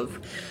kinds of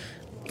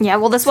Yeah,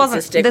 well, this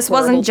wasn't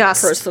horrible,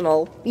 just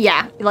personal.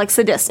 Yeah, like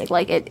sadistic.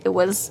 Like it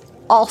was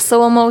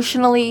also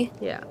emotionally.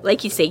 Yeah,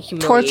 like you say,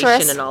 humiliation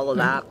Torturous. and all of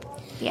that.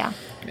 Yeah.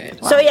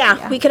 So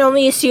yeah, we can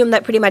only assume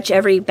that pretty much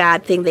every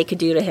bad thing they could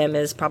do to him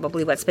is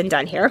probably what's been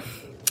done here.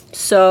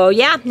 So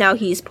yeah, now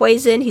he's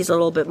poisoned. He's a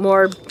little bit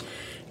more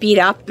beat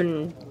up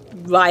and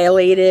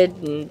violated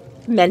and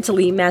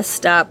mentally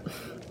messed up.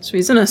 So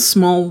he's in a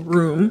small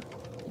room,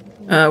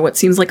 what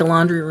seems like a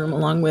laundry room,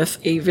 along with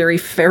a very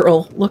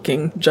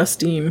feral-looking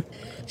Justine.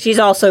 She's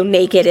also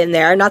naked in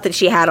there. Not that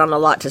she had on a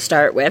lot to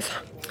start with.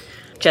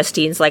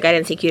 Justine's like, I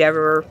didn't think you'd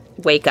ever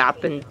wake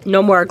up, and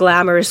no more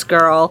glamorous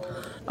girl.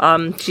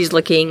 She's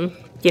looking,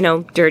 you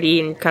know, dirty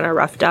and kind of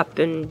roughed up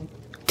and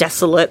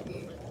desolate.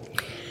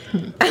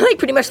 And like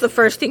pretty much the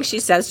first thing she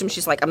says to him,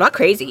 she's like, I'm not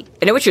crazy.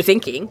 I know what you're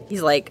thinking.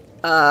 He's like,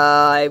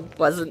 I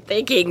wasn't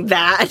thinking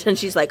that. And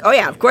she's like, oh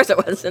yeah, of course I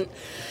wasn't.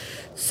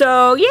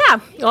 So yeah,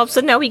 all of a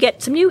sudden now we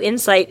get some new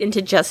insight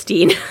into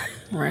Justine.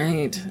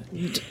 Right.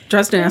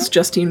 Dresden asks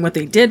Justine what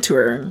they did to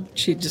her.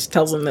 She just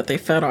tells him that they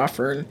fed off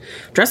her. And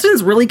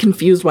Dresden's really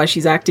confused why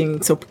she's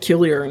acting so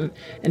peculiar.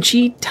 And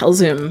she tells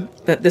him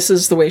that this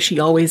is the way she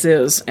always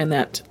is, and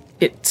that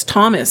it's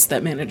Thomas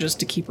that manages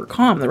to keep her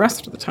calm the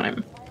rest of the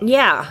time.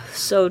 Yeah,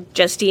 so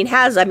Justine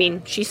has, I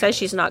mean, she says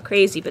she's not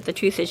crazy, but the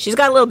truth is she's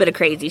got a little bit of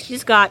crazy.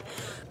 She's got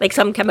like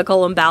some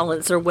chemical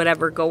imbalance or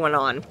whatever going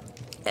on.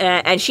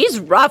 And she's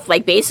rough.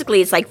 Like, basically,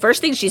 it's like,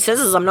 first thing she says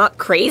is, I'm not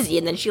crazy.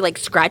 And then she, like,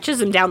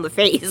 scratches him down the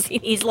face.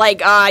 He's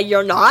like,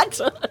 you're not?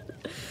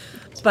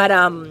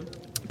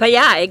 But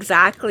yeah,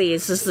 exactly.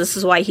 This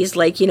is why he's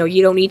like, you know,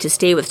 you don't need to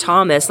stay with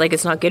Thomas. Like,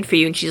 it's not good for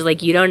you. And she's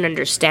like, you don't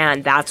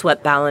understand. That's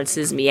what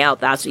balances me out.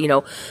 That's, you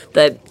know,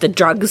 the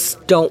drugs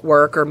don't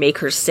work or make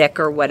her sick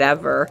or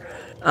whatever.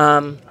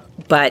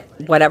 But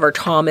whatever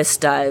Thomas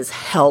does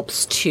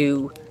helps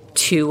to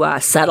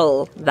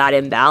settle that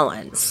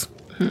imbalance.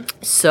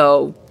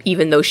 So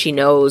even though she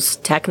knows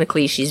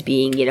technically she's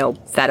being, you know,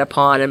 fed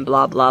upon and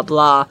blah, blah,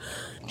 blah.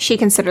 She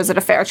considers it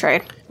a fair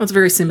trade. That's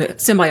very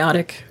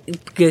symbiotic.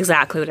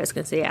 Exactly what I was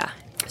going to say, yeah.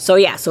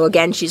 So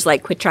again, she's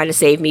like, quit trying to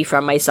save me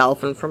from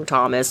myself and from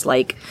Thomas.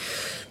 Like,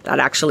 that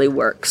actually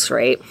works,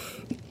 right?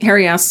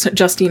 Harry asks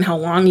Justine how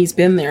long he's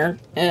been there,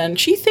 and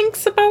she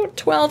thinks about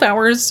 12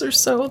 hours or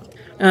so,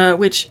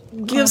 which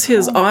gives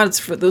his odds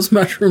for those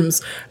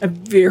mushrooms a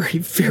very,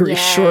 very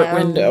short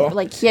window.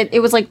 Like,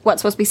 it was like, what,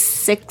 supposed to be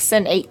 6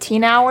 and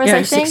 18 hours, Yeah,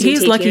 I think?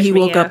 he's lucky he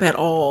woke yeah. up at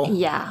all.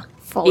 Yeah,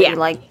 fully, Yeah.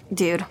 like,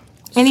 dude.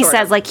 And he Sort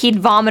says, of. like, he'd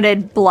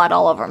vomited blood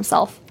all over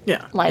himself.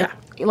 Yeah, Like,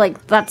 yeah.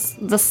 like that's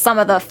some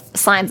of the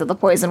signs of the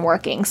poison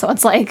working. So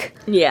it's like,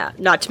 Yeah,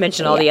 not to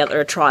mention all the other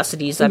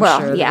atrocities, I'm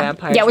sure the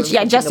vampires yeah, were which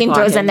making Justine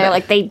upon throws him, in there. but-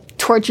 Like, they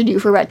tortured you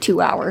for about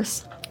 2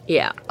 hours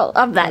Yeah.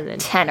 of that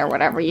 10 or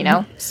whatever, you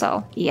know.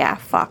 So yeah,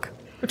 fuck.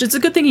 Which is a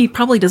good thing he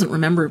probably doesn't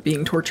remember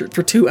being tortured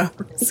for 2 hours.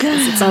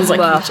 'Cause it sounds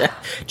like Well.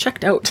 he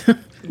checked out.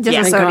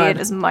 Disassociate God.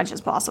 as much as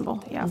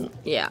possible. Yeah.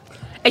 Yeah.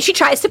 And she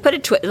tries to put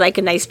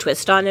a nice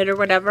twist on it or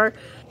whatever.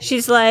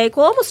 She's like,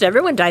 well, almost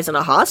everyone dies in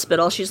a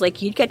hospital. She's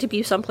like, you'd get to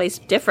be someplace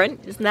different.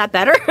 Isn't that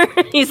better?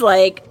 He's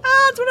like,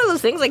 it's one of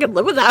those things I could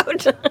live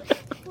without.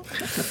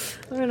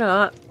 Or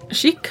not.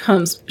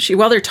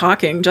 While they're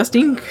talking,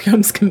 Justine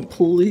becomes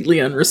completely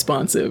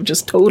unresponsive,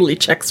 just totally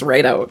checks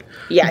right out.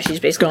 Yeah, she's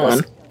basically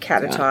Gone.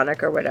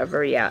 catatonic or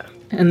whatever, yeah.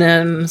 And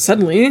then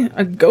suddenly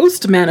a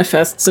ghost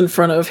manifests in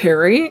front of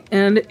Harry,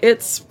 and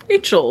it's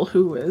Rachel,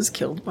 who is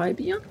killed by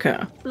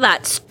Bianca.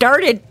 That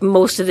started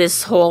most of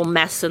this whole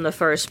mess in the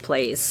first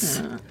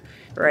place.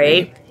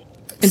 Right?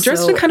 And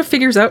Dresden kind of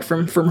figures out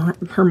from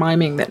her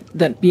miming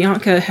that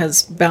Bianca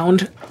has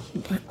bound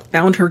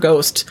her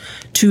ghost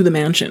to the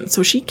mansion,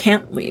 so she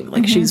can't leave.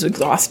 Like she's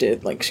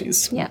exhausted. Like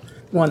she's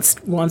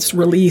wants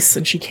release,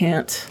 and she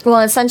can't.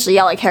 Well, essentially,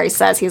 yeah, like Harry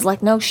says, he's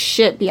like, no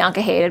shit,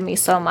 Bianca hated me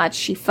so much.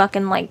 She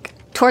fucking like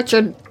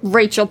tortured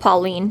Rachel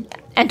Pauline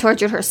and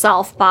tortured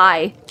herself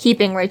by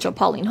keeping Rachel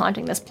Pauline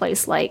haunting this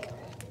place. Like,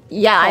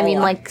 yeah, I mean,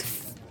 like,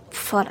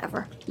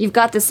 whatever. You've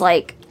got this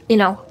like, you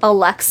know,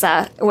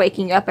 Alexa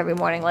waking you up every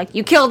morning like,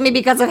 you killed me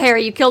because of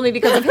Harry, you killed me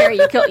because of Harry,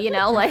 you killed, you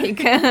know, like,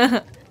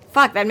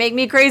 fuck, that'd make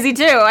me crazy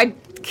too. I'd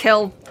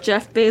kill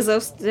Jeff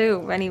Bezos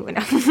too, anyway.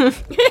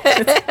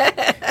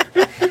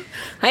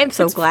 I am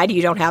so glad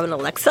you don't have an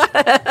Alexa.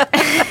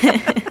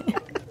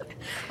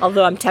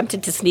 Although I'm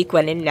tempted to sneak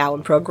one in now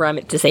and program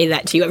it to say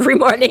that to you every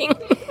morning.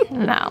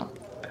 No.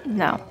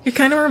 It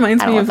kind of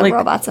reminds me of the like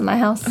robots in my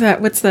house.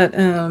 what's that?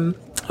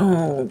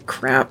 Oh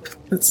crap!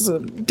 It's a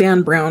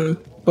Dan Brown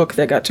book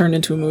that got turned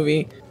into a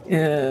movie.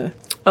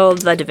 Oh,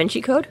 the Da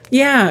Vinci Code?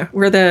 Yeah,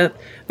 where that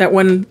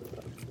one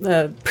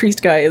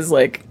priest guy is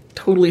like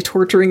totally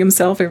torturing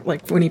himself,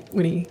 like when he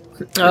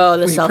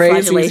the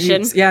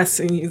self-flagellation. Yes,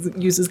 and he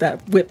uses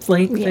that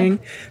whip-like thing.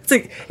 It's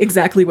like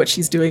exactly what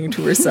she's doing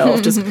to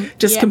herself,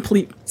 just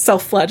complete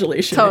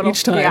self-flagellation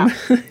each time.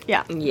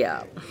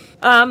 Yeah.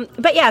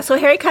 But yeah, so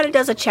Harry kind of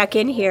does a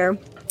check-in here.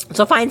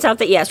 So finds out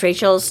that, yes,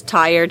 Rachel's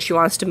tired. She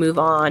wants to move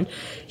on.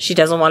 She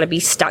doesn't want to be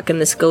stuck in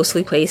this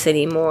ghostly place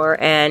anymore.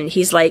 And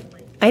he's like,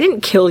 I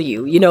didn't kill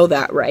you. You know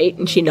that, right?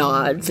 And she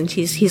nods. And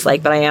he's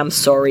like, but I am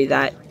sorry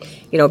that,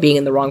 you know, being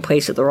in the wrong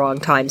place at the wrong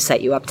time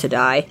set you up to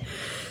die.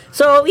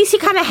 So at least he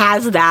kind of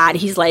has that.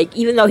 He's like,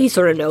 even though he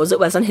sort of knows it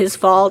wasn't his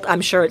fault,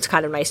 I'm sure it's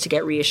kind of nice to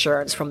get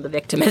reassurance from the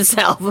victim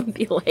itself and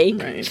be like...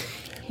 Right.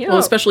 You know, well,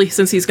 especially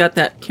since he's got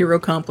that hero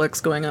complex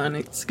going on,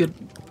 it's good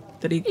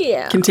that he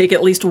can take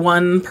at least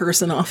one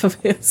person off of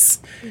his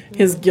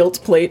guilt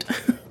plate.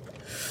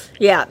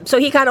 Yeah, so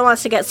he kind of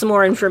wants to get some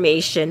more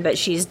information, but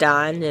she's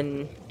done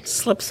and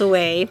slips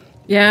away.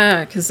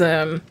 Yeah, because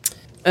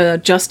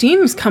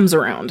Justine comes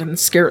around and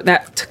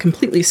that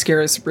completely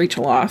scares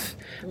Rachel off.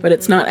 But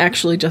it's not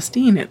actually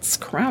Justine, it's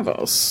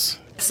Kravos.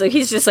 So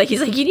he's like, you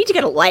need to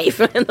get a life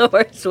in the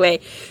worst way.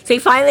 So he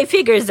finally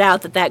figures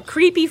out that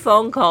creepy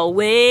phone call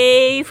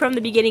way from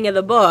the beginning of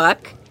the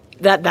book,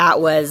 that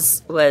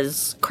was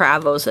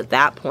Kravos at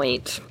that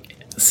point.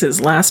 It's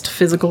his last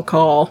physical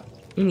call.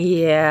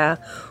 Yeah.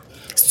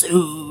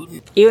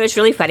 Soon. It was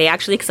really funny,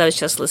 actually, because I was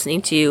just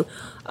listening to,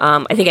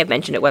 I think I've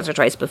mentioned it once or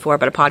twice before,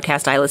 but a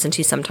podcast I listen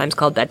to sometimes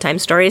called Bedtime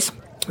Stories,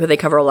 where they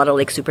cover a lot of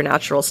like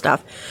supernatural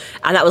stuff.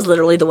 And that was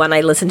literally the one I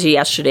listened to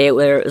yesterday,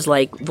 where it was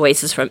like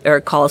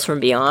calls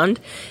from beyond.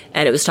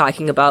 And it was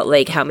talking about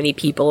like how many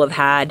people have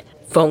had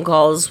phone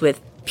calls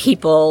with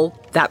people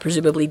that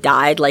presumably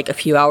died like a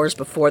few hours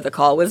before the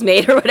call was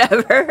made or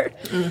whatever.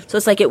 So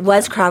it's like, it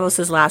was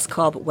Kravos' last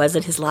call, but was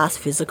it his last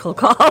physical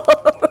call?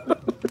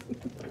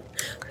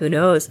 Who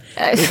knows?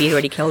 Maybe he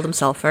already killed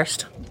himself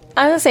first.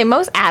 I was gonna say,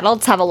 most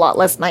adults have a lot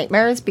less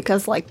nightmares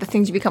because, like, the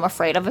things you become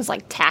afraid of is,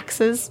 like,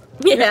 taxes.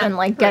 Yeah. And,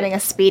 like, getting a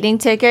speeding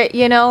ticket,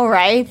 you know,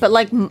 right? But,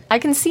 like, I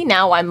can see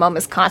now why Mom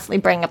is constantly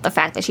bringing up the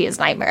fact that she has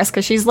nightmares,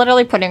 because she's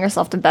literally putting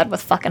herself to bed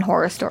with fucking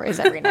horror stories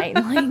every night.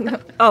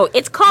 Like, oh,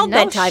 it's called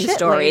no Bedtime shit,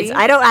 Stories. lady.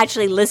 I don't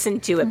actually listen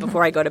to it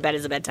before I go to bed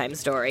as a bedtime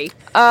story.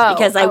 Oh,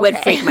 because I would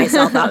freak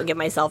myself out and give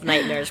myself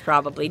nightmares,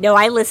 probably. No,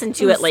 I listen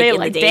to it, like, in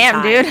the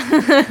daytime.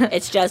 Damn, dude.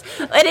 It's just,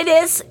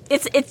 and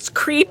it's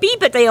creepy,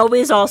 but they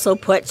always also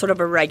put sort of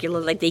a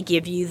regular, like, they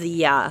give you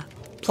the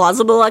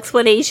plausible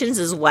explanations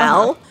as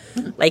well.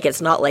 Like,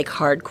 it's not like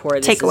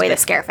hardcore. Take away the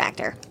scare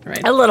factor.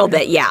 Right. A little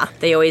bit, yeah.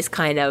 They always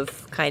kind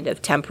of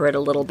temper it a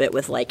little bit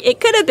with, like, it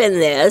could have been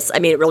this. I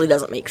mean, it really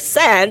doesn't make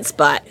sense,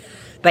 but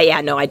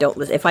yeah, no, I don't.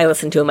 If I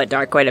listened to them at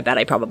dark going to bed,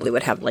 I probably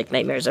would have, like,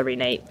 nightmares every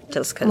night,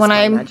 just because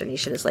my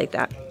imagination is like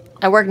that.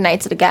 I work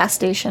nights at a gas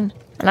station,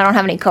 and I don't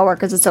have any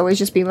coworkers. It's always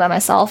just be by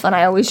myself, and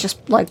I always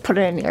just, like, put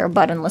it in the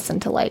earbud and listen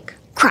to, like,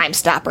 Crime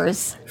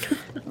Stoppers.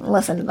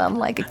 Listen to them,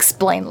 like,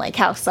 explain, like,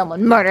 how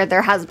someone murdered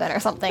their husband or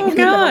something in the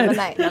middle of the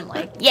night. And I'm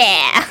like,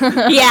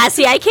 yeah. Yeah,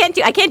 see, I can't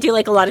do,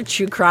 like, a lot of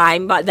true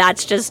crime, but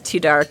that's just too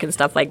dark and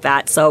stuff like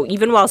that. So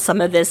even while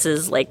some of this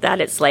is like that,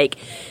 it's like,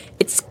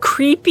 it's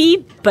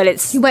creepy, but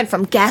it's... You went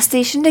from gas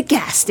station to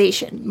gas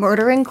station,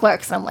 murdering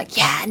clerks. And I'm like,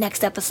 yeah,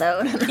 next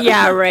episode.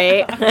 Yeah,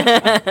 right.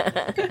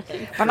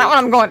 But not when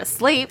I'm going to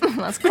sleep.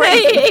 That's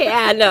crazy.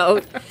 Yeah,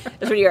 no.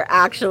 That's when you're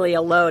actually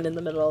alone in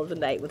the middle of the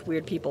night with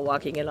weird people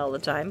walking in all the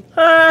time.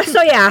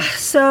 So yeah,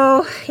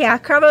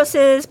 Kravos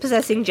is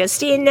possessing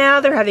Justine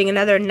now. They're having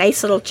another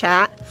nice little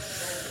chat.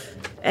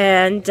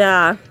 And,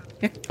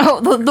 Oh,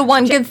 the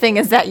one good thing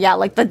is that, yeah,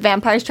 like, the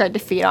vampires tried to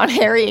feed on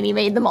Harry and he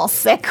made them all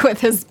sick with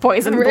his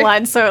poison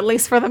blood, so at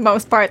least for the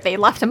most part, they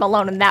left him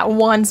alone in that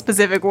one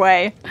specific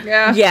way.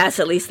 Yeah. yes,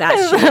 at least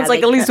that's true. That's,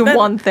 like, at least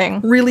one thing.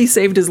 Really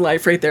saved his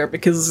life right there,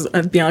 because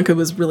Bianca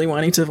was really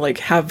wanting to, like,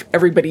 have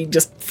everybody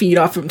just feed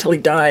off him until he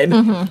died.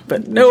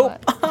 But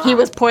nope. He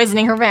was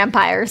poisoning her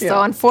vampires,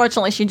 so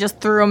unfortunately she just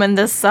threw him in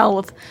this cell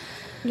with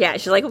Yeah,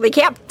 she's like, well, we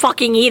can't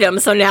fucking eat him,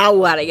 so now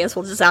what? I guess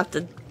we'll just have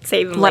to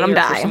save him Let him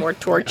later for die. some more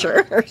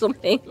torture or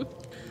something.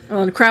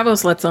 Well, and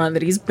Kravos lets on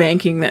that he's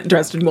banking that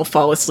Dresden will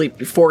fall asleep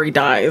before he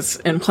dies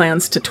and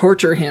plans to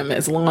torture him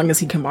as long as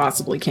he can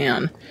possibly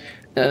can.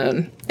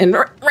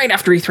 Right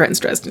after he threatens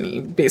Dresden, he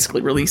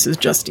basically releases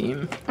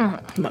Justine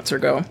and lets her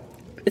go.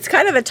 It's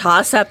kind of a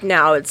toss-up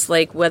now. It's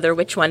like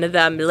which one of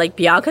them, like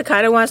Bianca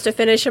kind of wants to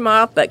finish him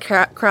off, but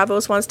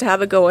Kravos wants to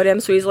have a go at him.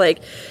 So he's like,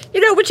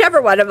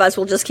 whichever one of us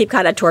will just keep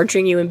kind of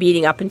torturing you and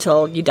beating up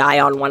until you die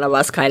on one of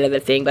us kind of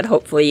a thing. But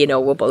hopefully,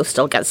 we'll both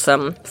still get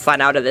some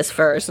fun out of this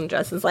first. And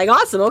Justin's like,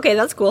 awesome. Okay,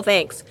 that's cool.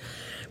 Thanks.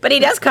 But he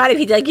does kind of,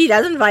 he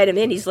does invite him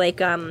in. He's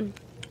like,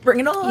 Bring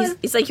it on.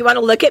 he's like, you want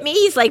to look at me?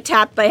 He's like,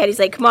 tapped my head. He's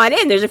like, come on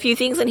in. There's a few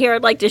things in here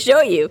I'd like to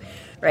show you.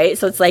 Right?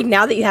 So it's like,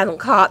 now that you haven't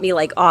caught me,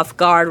 like, off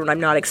guard when I'm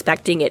not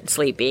expecting it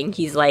sleeping,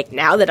 he's like,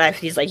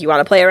 he's like, you want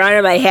to play around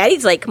in my head?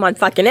 He's like, come on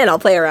fucking in, I'll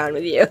play around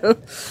with you.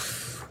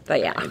 But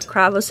yeah,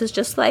 Kravos is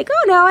just like,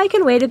 oh no, I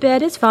can wait a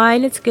bit, it's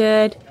fine, it's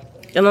good.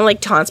 And then,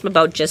 like, taunts him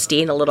about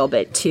Justine a little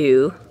bit,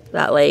 too.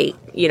 That, like,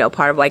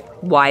 part of, like,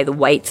 why the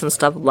whites and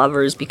stuff love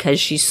her is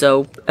because she's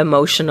so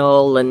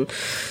emotional and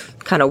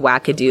kind of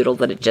wackadoodle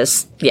that it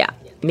just,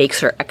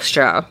 makes her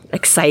extra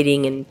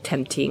exciting and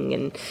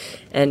tempting,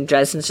 and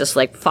Dresden's just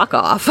like, fuck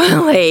off.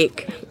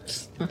 Like,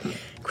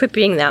 quit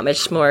being that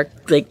much more,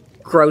 like,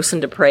 gross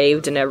and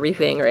depraved and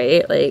everything,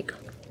 right? Like,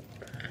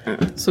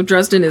 So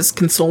Dresden is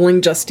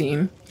consoling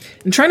Justine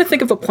and trying to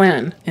think of a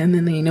plan, and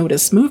then they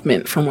notice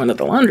movement from one of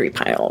the laundry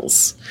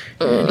piles.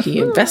 And he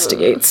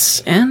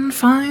investigates and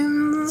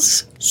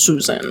finds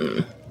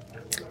Susan.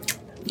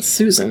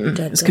 Susan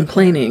is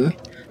complaining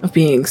of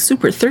being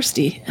super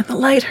thirsty and the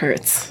light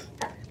hurts.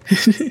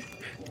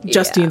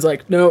 Justine's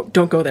like, no,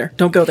 don't go there.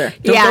 Don't go there.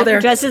 Don't go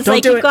there. Dresden's Don't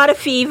like, do you've it. got a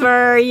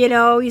fever,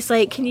 He's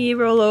like, can you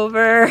roll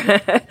over?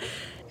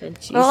 And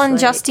she's And like,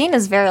 Justine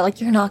is very like,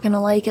 you're not gonna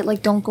like it.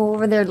 Like, don't go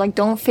over there. Like,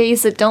 don't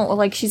face it. Don't,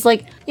 like, she's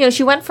like,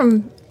 she went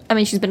from,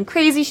 she's been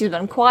crazy. She's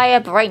been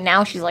quiet. But right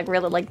now she's like,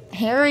 really like,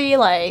 Harry,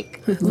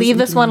 like, leave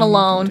this one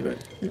alone.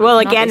 well,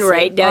 again, Obviously-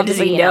 right now, does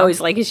he obviously, know? He's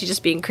like, is she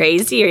just being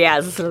crazy? Or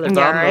is this another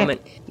dog right.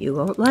 moment? You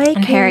won't like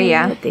And Harry, her.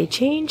 yeah. They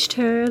changed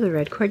her. The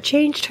Red Court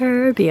changed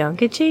her.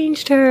 Bianca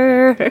changed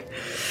her.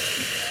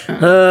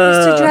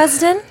 Mr.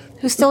 Dresden,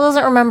 who still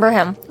doesn't remember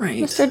him.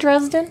 Right. Mr.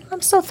 Dresden, I'm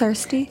so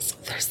thirsty.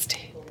 Thirsty.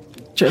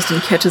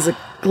 Dresden catches a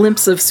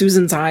glimpse of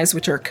Susan's eyes,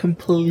 which are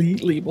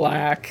completely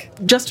black.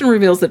 Justin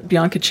reveals that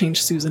Bianca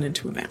changed Susan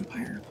into a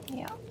vampire.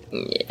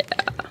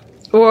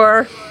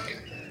 Or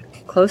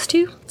close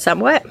to,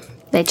 somewhat.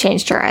 They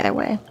changed her either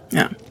way.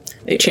 Yeah.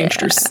 They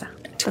changed her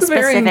to The a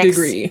varying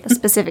degree. The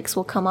specifics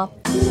will come up.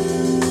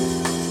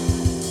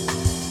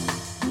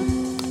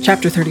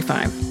 Chapter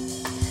 35.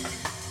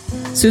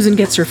 Susan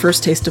gets her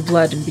first taste of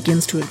blood and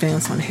begins to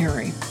advance on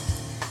Harry.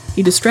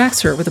 He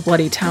distracts her with a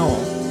bloody towel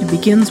and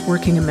begins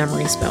working a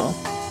memory spell.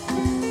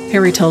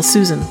 Harry tells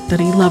Susan that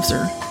he loves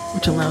her,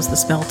 which allows the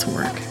spell to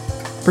work,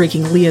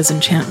 breaking Leah's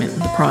enchantment in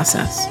the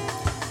process.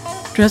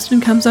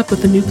 Dresden comes up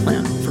with a new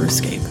plan for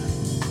escape.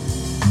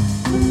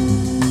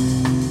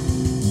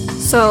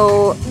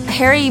 So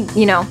Harry,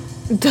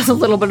 does a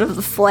little bit of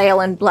the flail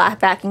and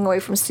backing away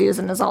from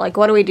Susan. Is all like,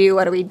 what do we do?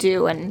 What do we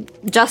do? And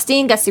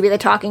Justine gets to be the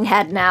talking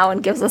head now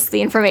and gives us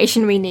the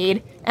information we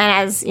need. And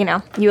as,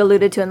 you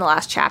alluded to in the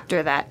last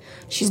chapter, that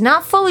she's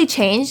not fully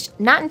changed,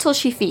 not until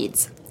she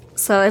feeds.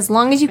 So as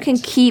long as you can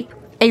keep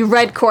a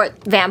Red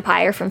Court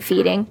vampire from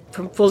feeding,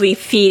 From fully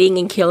feeding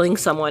and killing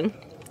someone.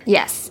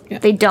 yes,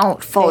 they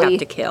don't They fully... have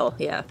to kill,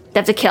 yeah. They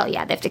have to kill,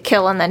 yeah. They have to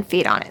kill and then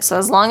feed on it. So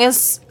as long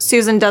as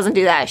Susan doesn't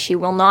do that, she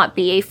will not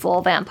be a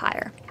full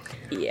vampire.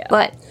 Yeah.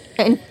 But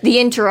in the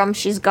interim,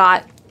 she's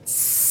got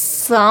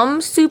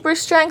some super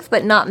strength,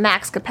 but not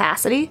max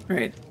capacity.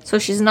 Right. So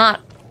she's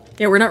not...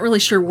 Yeah, we're not really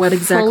sure what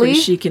exactly Fully?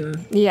 she can,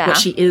 what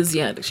she is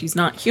yet. She's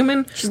not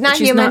human. She's not but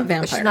she's human, not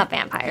vampire. but she's not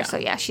vampire. So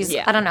yeah, she's...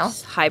 yeah. I don't know.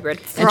 It's hybrid.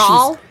 And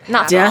Thrall? she's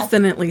Not thrall.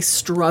 definitely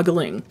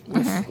struggling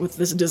with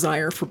this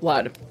desire for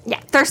blood. Yeah,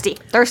 thirsty.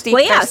 Thirsty.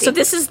 Well, yeah, thirsty. so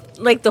this is,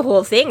 like, the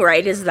whole thing,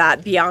 right, is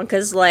that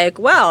Bianca's like,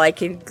 well, I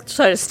can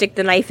sort of stick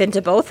the knife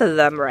into both of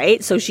them,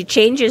 right? So she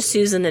changes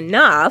Susan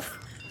enough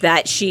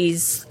that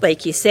she's,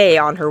 like you say,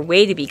 on her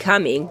way to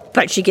becoming,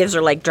 but she gives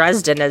her, like,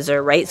 Dresden as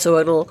her, right? So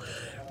it'll...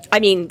 I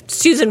mean,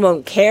 Susan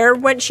won't care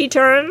when she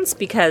turns,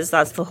 because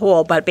that's the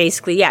whole, but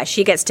basically, yeah,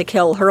 she gets to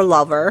kill her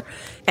lover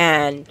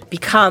and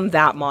become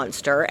that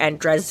monster, and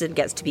Dresden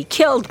gets to be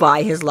killed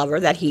by his lover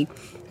that he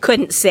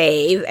couldn't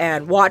save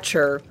and watch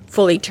her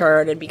fully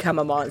turn and become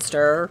a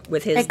monster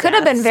with his It could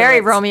have death, been so very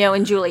it's- Romeo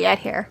and Juliet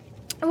here.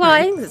 Well,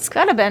 I think it's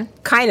Could have been.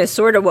 kind of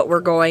sort of what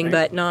we're going,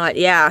 but not,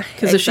 yeah.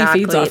 Because if she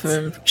feeds off of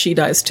him, she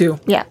dies too.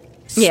 Yeah.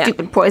 Yeah.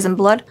 Stupid poison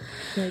blood.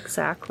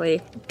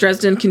 Exactly.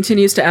 Dresden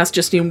continues to ask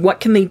Justine what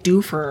can they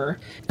do for her.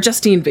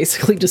 Justine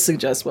basically just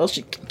suggests, well,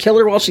 she can kill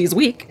her while she's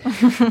weak.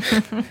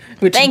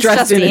 Which Thanks,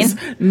 Dresden Justine.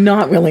 is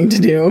not willing to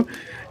do.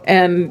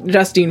 And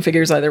Justine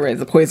figures either way,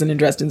 the poison in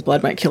Dresden's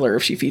blood might kill her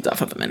if she feeds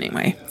off of him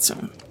anyway.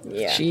 So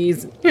Yeah.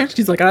 she's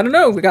like, I don't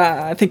know,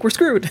 I think we're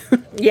screwed.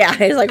 Yeah,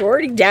 he's like, we're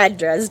already dead,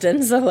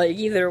 Dresden, so, like,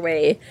 either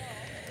way.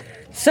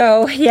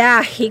 So,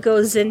 yeah, he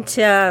goes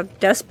into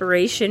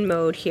desperation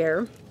mode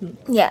here.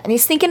 Yeah, and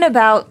he's thinking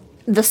about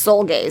the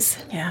soul gaze.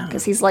 Yeah.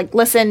 Because he's like,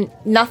 listen,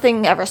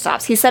 nothing ever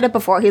stops. He said it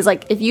before. He's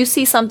like, if you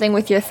see something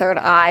with your third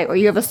eye or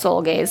you have a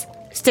soul gaze,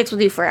 it sticks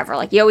with you forever.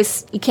 Like, you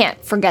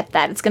can't forget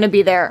that. It's going to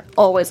be there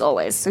always,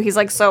 always. So he's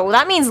like, so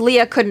that means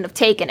Leah couldn't have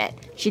taken it.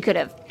 She could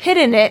have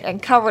hidden it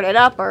and covered it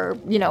up or,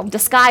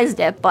 disguised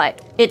it,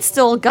 but it's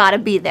still got to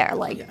be there.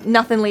 Like,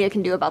 nothing Leah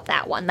can do about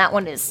that one. That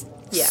one is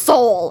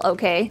soul,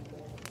 okay?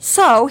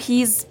 So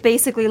he's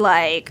basically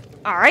like,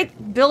 all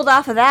right, build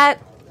off of that.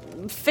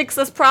 Fix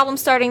this problem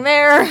starting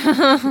there,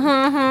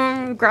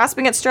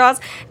 grasping at straws,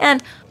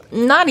 and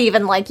not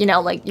even like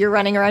you're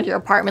running around your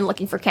apartment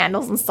looking for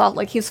candles and stuff.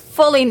 Like, he's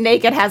fully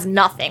naked, has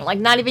nothing, like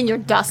not even your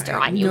duster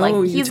on you. Like,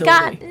 he's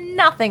got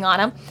nothing on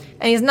him,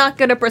 and he's not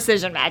good at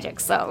precision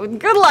magic. So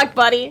good luck,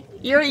 buddy.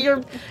 You're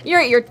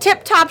at your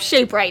tip top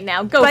shape right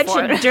now. Go Bunch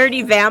for of it.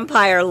 dirty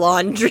vampire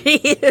laundry.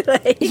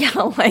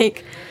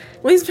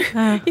 Well,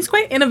 he's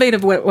quite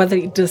innovative whether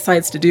he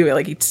decides to do it.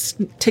 Like, he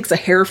takes a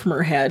hair from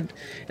her head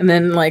and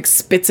then like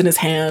spits in his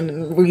hand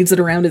and weaves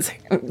it around his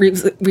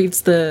weaves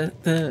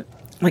the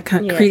like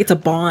creates a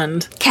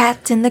bond.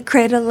 Cat in the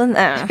cradle and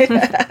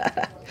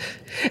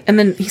And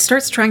then he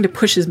starts trying to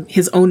push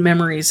his own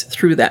memories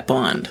through that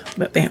bond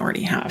that they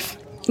already have.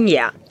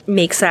 Yeah,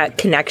 makes that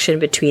connection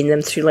between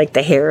them through like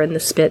the hair and the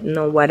spit and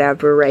the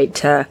whatever,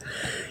 right?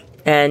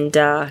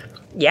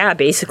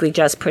 Basically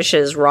just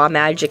pushes raw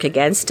magic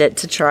against it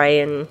to try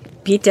and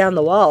beat down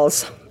the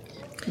walls.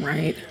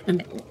 Right.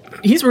 And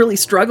he's really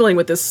struggling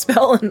with this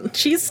spell, and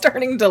she's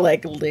starting to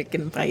like lick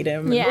and bite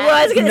him. Yeah. Well,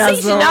 I was going to say,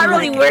 she's not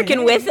really Like,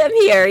 working with him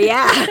here,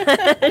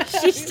 yeah.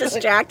 She's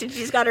distracted.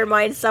 She's got her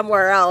mind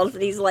somewhere else,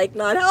 and he's like,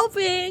 not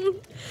helping.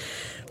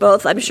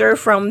 Both, I'm sure,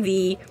 from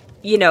the,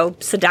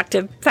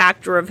 seductive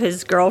factor of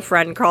his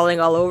girlfriend crawling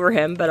all over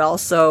him, but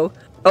also,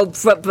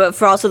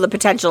 for also the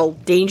potential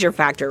danger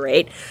factor,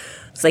 right?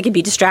 So it could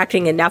be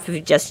distracting enough if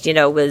he just,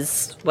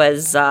 was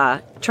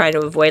trying to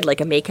avoid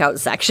like a makeout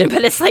section.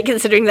 But it's like,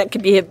 considering that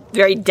could be a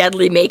very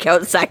deadly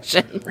makeout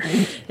section.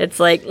 It's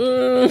like,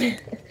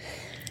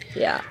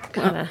 yeah.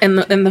 And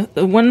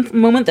the one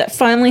moment that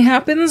finally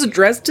happens,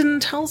 Dresden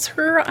tells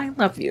her, "I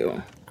love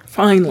you."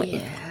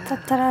 Finally.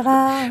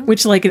 Da-da-da-da.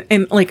 Which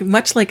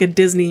much like a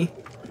Disney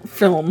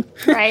film,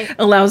 Right.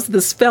 allows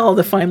the spell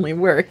to finally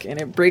work,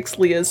 and it breaks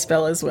Leah's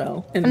spell as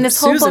well. And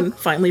this whole Susan book-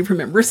 finally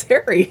remembers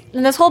Harry.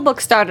 And this whole book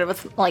started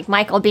with like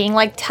Michael being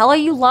like, "Tell her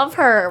you love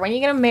her. When are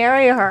you gonna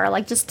marry her?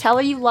 Like, just tell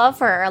her you love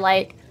her.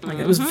 Like, Like,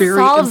 it was very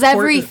solves important.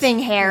 everything,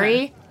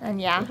 Harry." And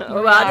here we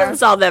Well, it are. doesn't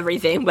solve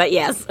everything, but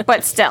yes.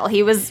 But still,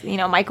 he was,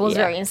 Michael was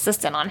Yeah. very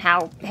insistent on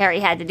how Harry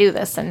had to do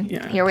this, and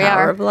Yeah. here we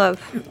Power are. of love.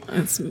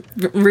 It's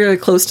really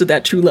close to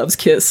that true love's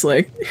kiss.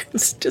 Like,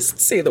 just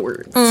say the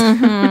words.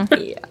 Yeah.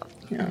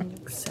 Yeah.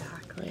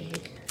 Exactly.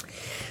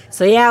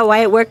 So yeah, why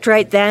it worked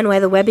right then, why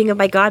the webbing of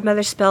my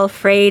godmother spell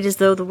frayed as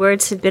though the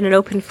words had been an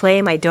open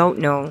flame, I don't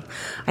know.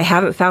 I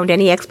haven't found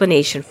any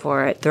explanation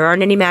for it. There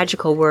aren't any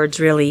magical words,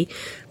 really.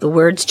 The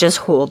words just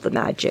hold the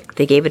magic.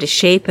 They gave it a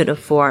shape and a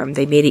form.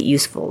 They made it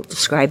useful.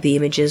 Describe the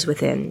images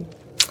within.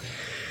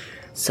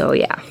 So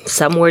yeah,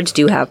 some words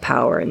do have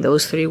power, and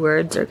those 3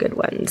 words are good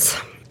ones.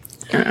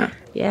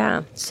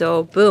 Yeah,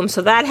 so boom,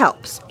 so that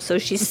helps. So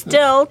she's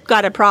still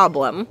got a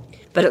problem,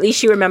 but at least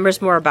she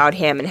remembers more about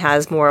him and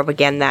has more of,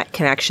 again, that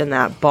connection,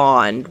 that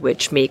bond,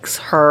 which makes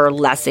her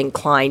less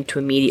inclined to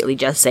immediately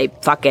just say,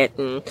 fuck it,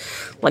 and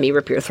let me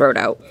rip your throat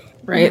out.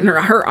 Right? And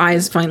her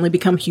eyes finally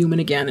become human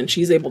again, and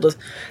she's able to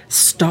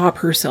stop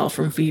herself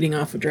from feeding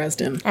off of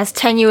Dresden. As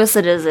tenuous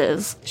it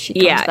is, she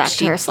comes back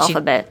to herself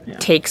a bit.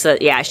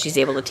 She's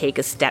able to take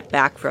a step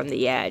back from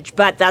the edge.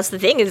 But that's the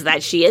thing, is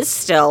that she is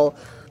still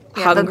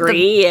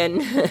hungry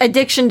and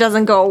Addiction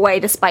doesn't go away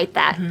despite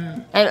that.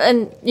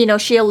 And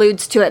she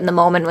alludes to it in the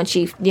moment when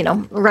she,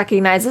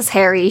 recognizes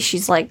Harry.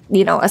 She's like,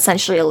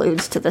 essentially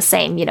alludes to the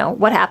same,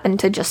 what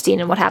happened to Justine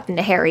and what happened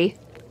to Harry.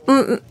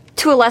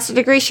 To a lesser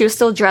degree, she was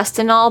still dressed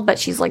and all, but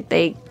she's like,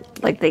 they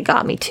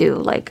got me too.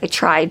 Like, I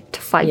tried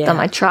to fight them.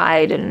 I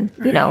tried. And,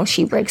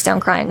 she breaks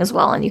down crying as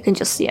well. And you can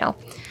just,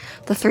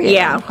 the 3 of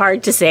them.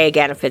 hard to say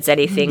again if it's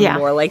anything Yeah.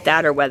 more like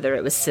that or whether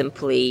it was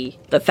simply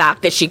the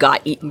fact that she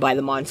got eaten by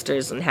the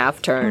monsters and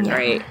half turned,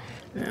 right?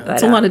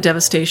 It's a lot of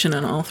devastation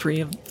on all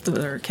 3 of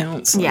their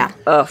accounts. Yeah.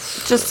 Ugh.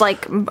 Just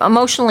like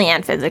emotionally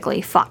and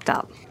physically fucked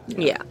up.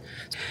 Yeah.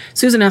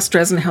 Susan asks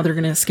Dresden how they're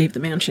going to escape the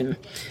mansion,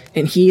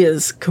 and he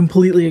is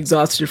completely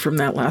exhausted from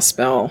that last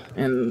spell.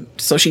 And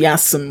so she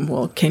asks him,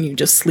 well, can you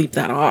just sleep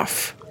that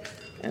off?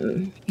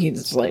 And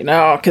he's like,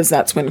 no, because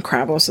that's when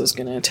Kravos is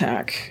going to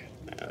attack.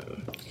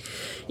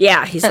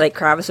 Yeah, he's like,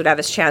 Kravos would have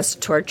his chance to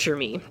torture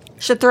me.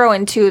 Should throw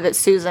in too that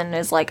Susan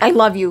is like, I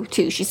love you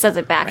too. She says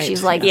it back. Right.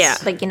 She's like, Yeah.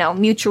 like,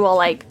 mutual,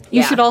 like,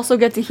 you Yeah. should also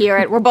get to hear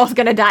it. We're both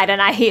gonna die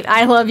tonight.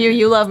 I love you,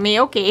 you love me,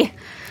 okay.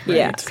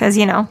 Yeah. Because,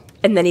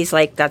 And then he's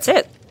like, that's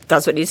it.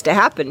 That's what needs to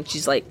happen.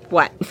 She's like,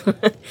 what?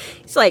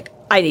 He's like,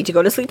 I need to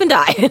go to sleep and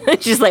die.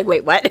 She's like,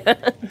 wait,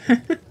 what?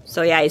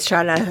 So yeah, he's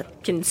trying to,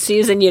 can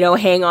Susan,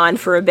 hang on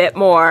for a bit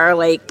more,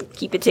 like,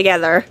 keep it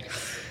together.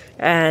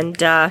 and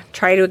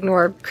try to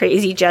ignore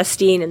crazy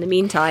Justine in the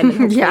meantime, and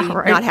hopefully Yeah,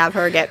 right. not have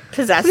her get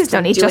possessed. Please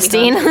don't and eat do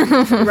any harm.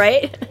 Justine.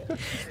 Right?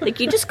 Like,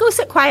 you just go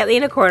sit quietly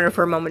in a corner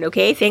for a moment,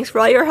 okay? Thanks for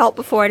all your help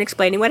before and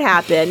explaining what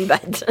happened,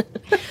 but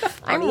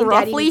I'm Mommy and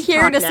Daddy roughly need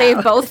here talk to now.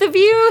 save both of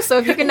you, so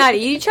if you can not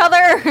eat each other,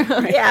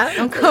 Yeah.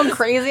 don't go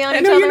crazy on I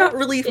each know other. you're not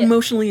really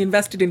emotionally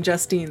invested in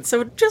Justine,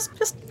 so just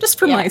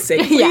for my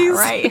sake, please. Yeah,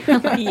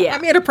 right. Yeah. I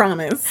made a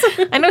promise.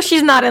 I know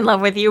she's not in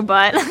love with you,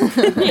 but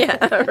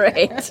Yeah,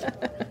 right.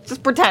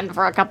 just pretend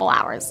for a couple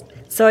hours.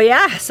 So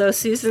yeah, so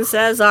Susan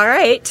says, all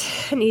right.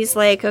 And he's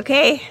like,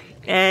 okay.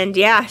 And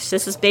yeah,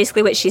 this is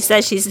basically what she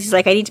says. He's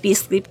like, I need to be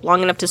asleep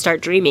long enough to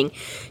start dreaming.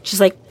 She's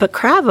like, but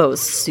Kravos,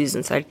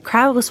 Susan said,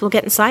 Kravos will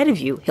get inside of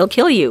you. He'll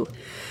kill you.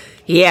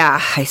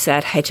 Yeah, I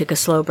said. I took a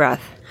slow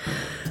breath.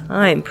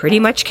 I'm pretty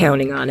much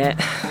counting on it.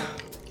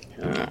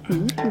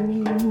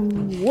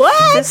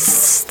 What?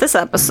 This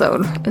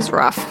episode is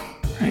rough.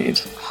 Right.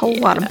 Whole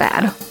lot of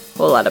bad.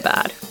 Whole lot of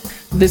bad.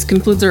 This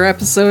concludes our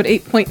episode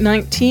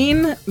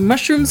 8.19,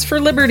 Mushrooms for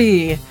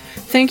Liberty.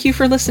 Thank you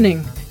for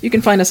listening. You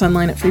can find us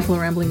online at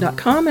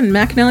freeflowrambling.com and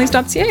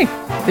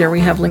macanallies.ca. There we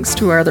have links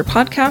to our other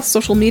podcasts,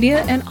 social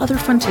media, and other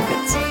fun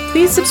tidbits.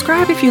 Please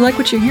subscribe if you like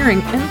what you're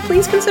hearing, and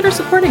please consider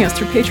supporting us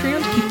through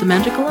Patreon to keep the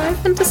magic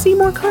alive and to see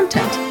more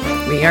content.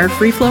 We are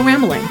Free Flow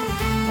Rambling.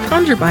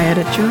 Conjure by it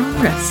at your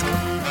own risk.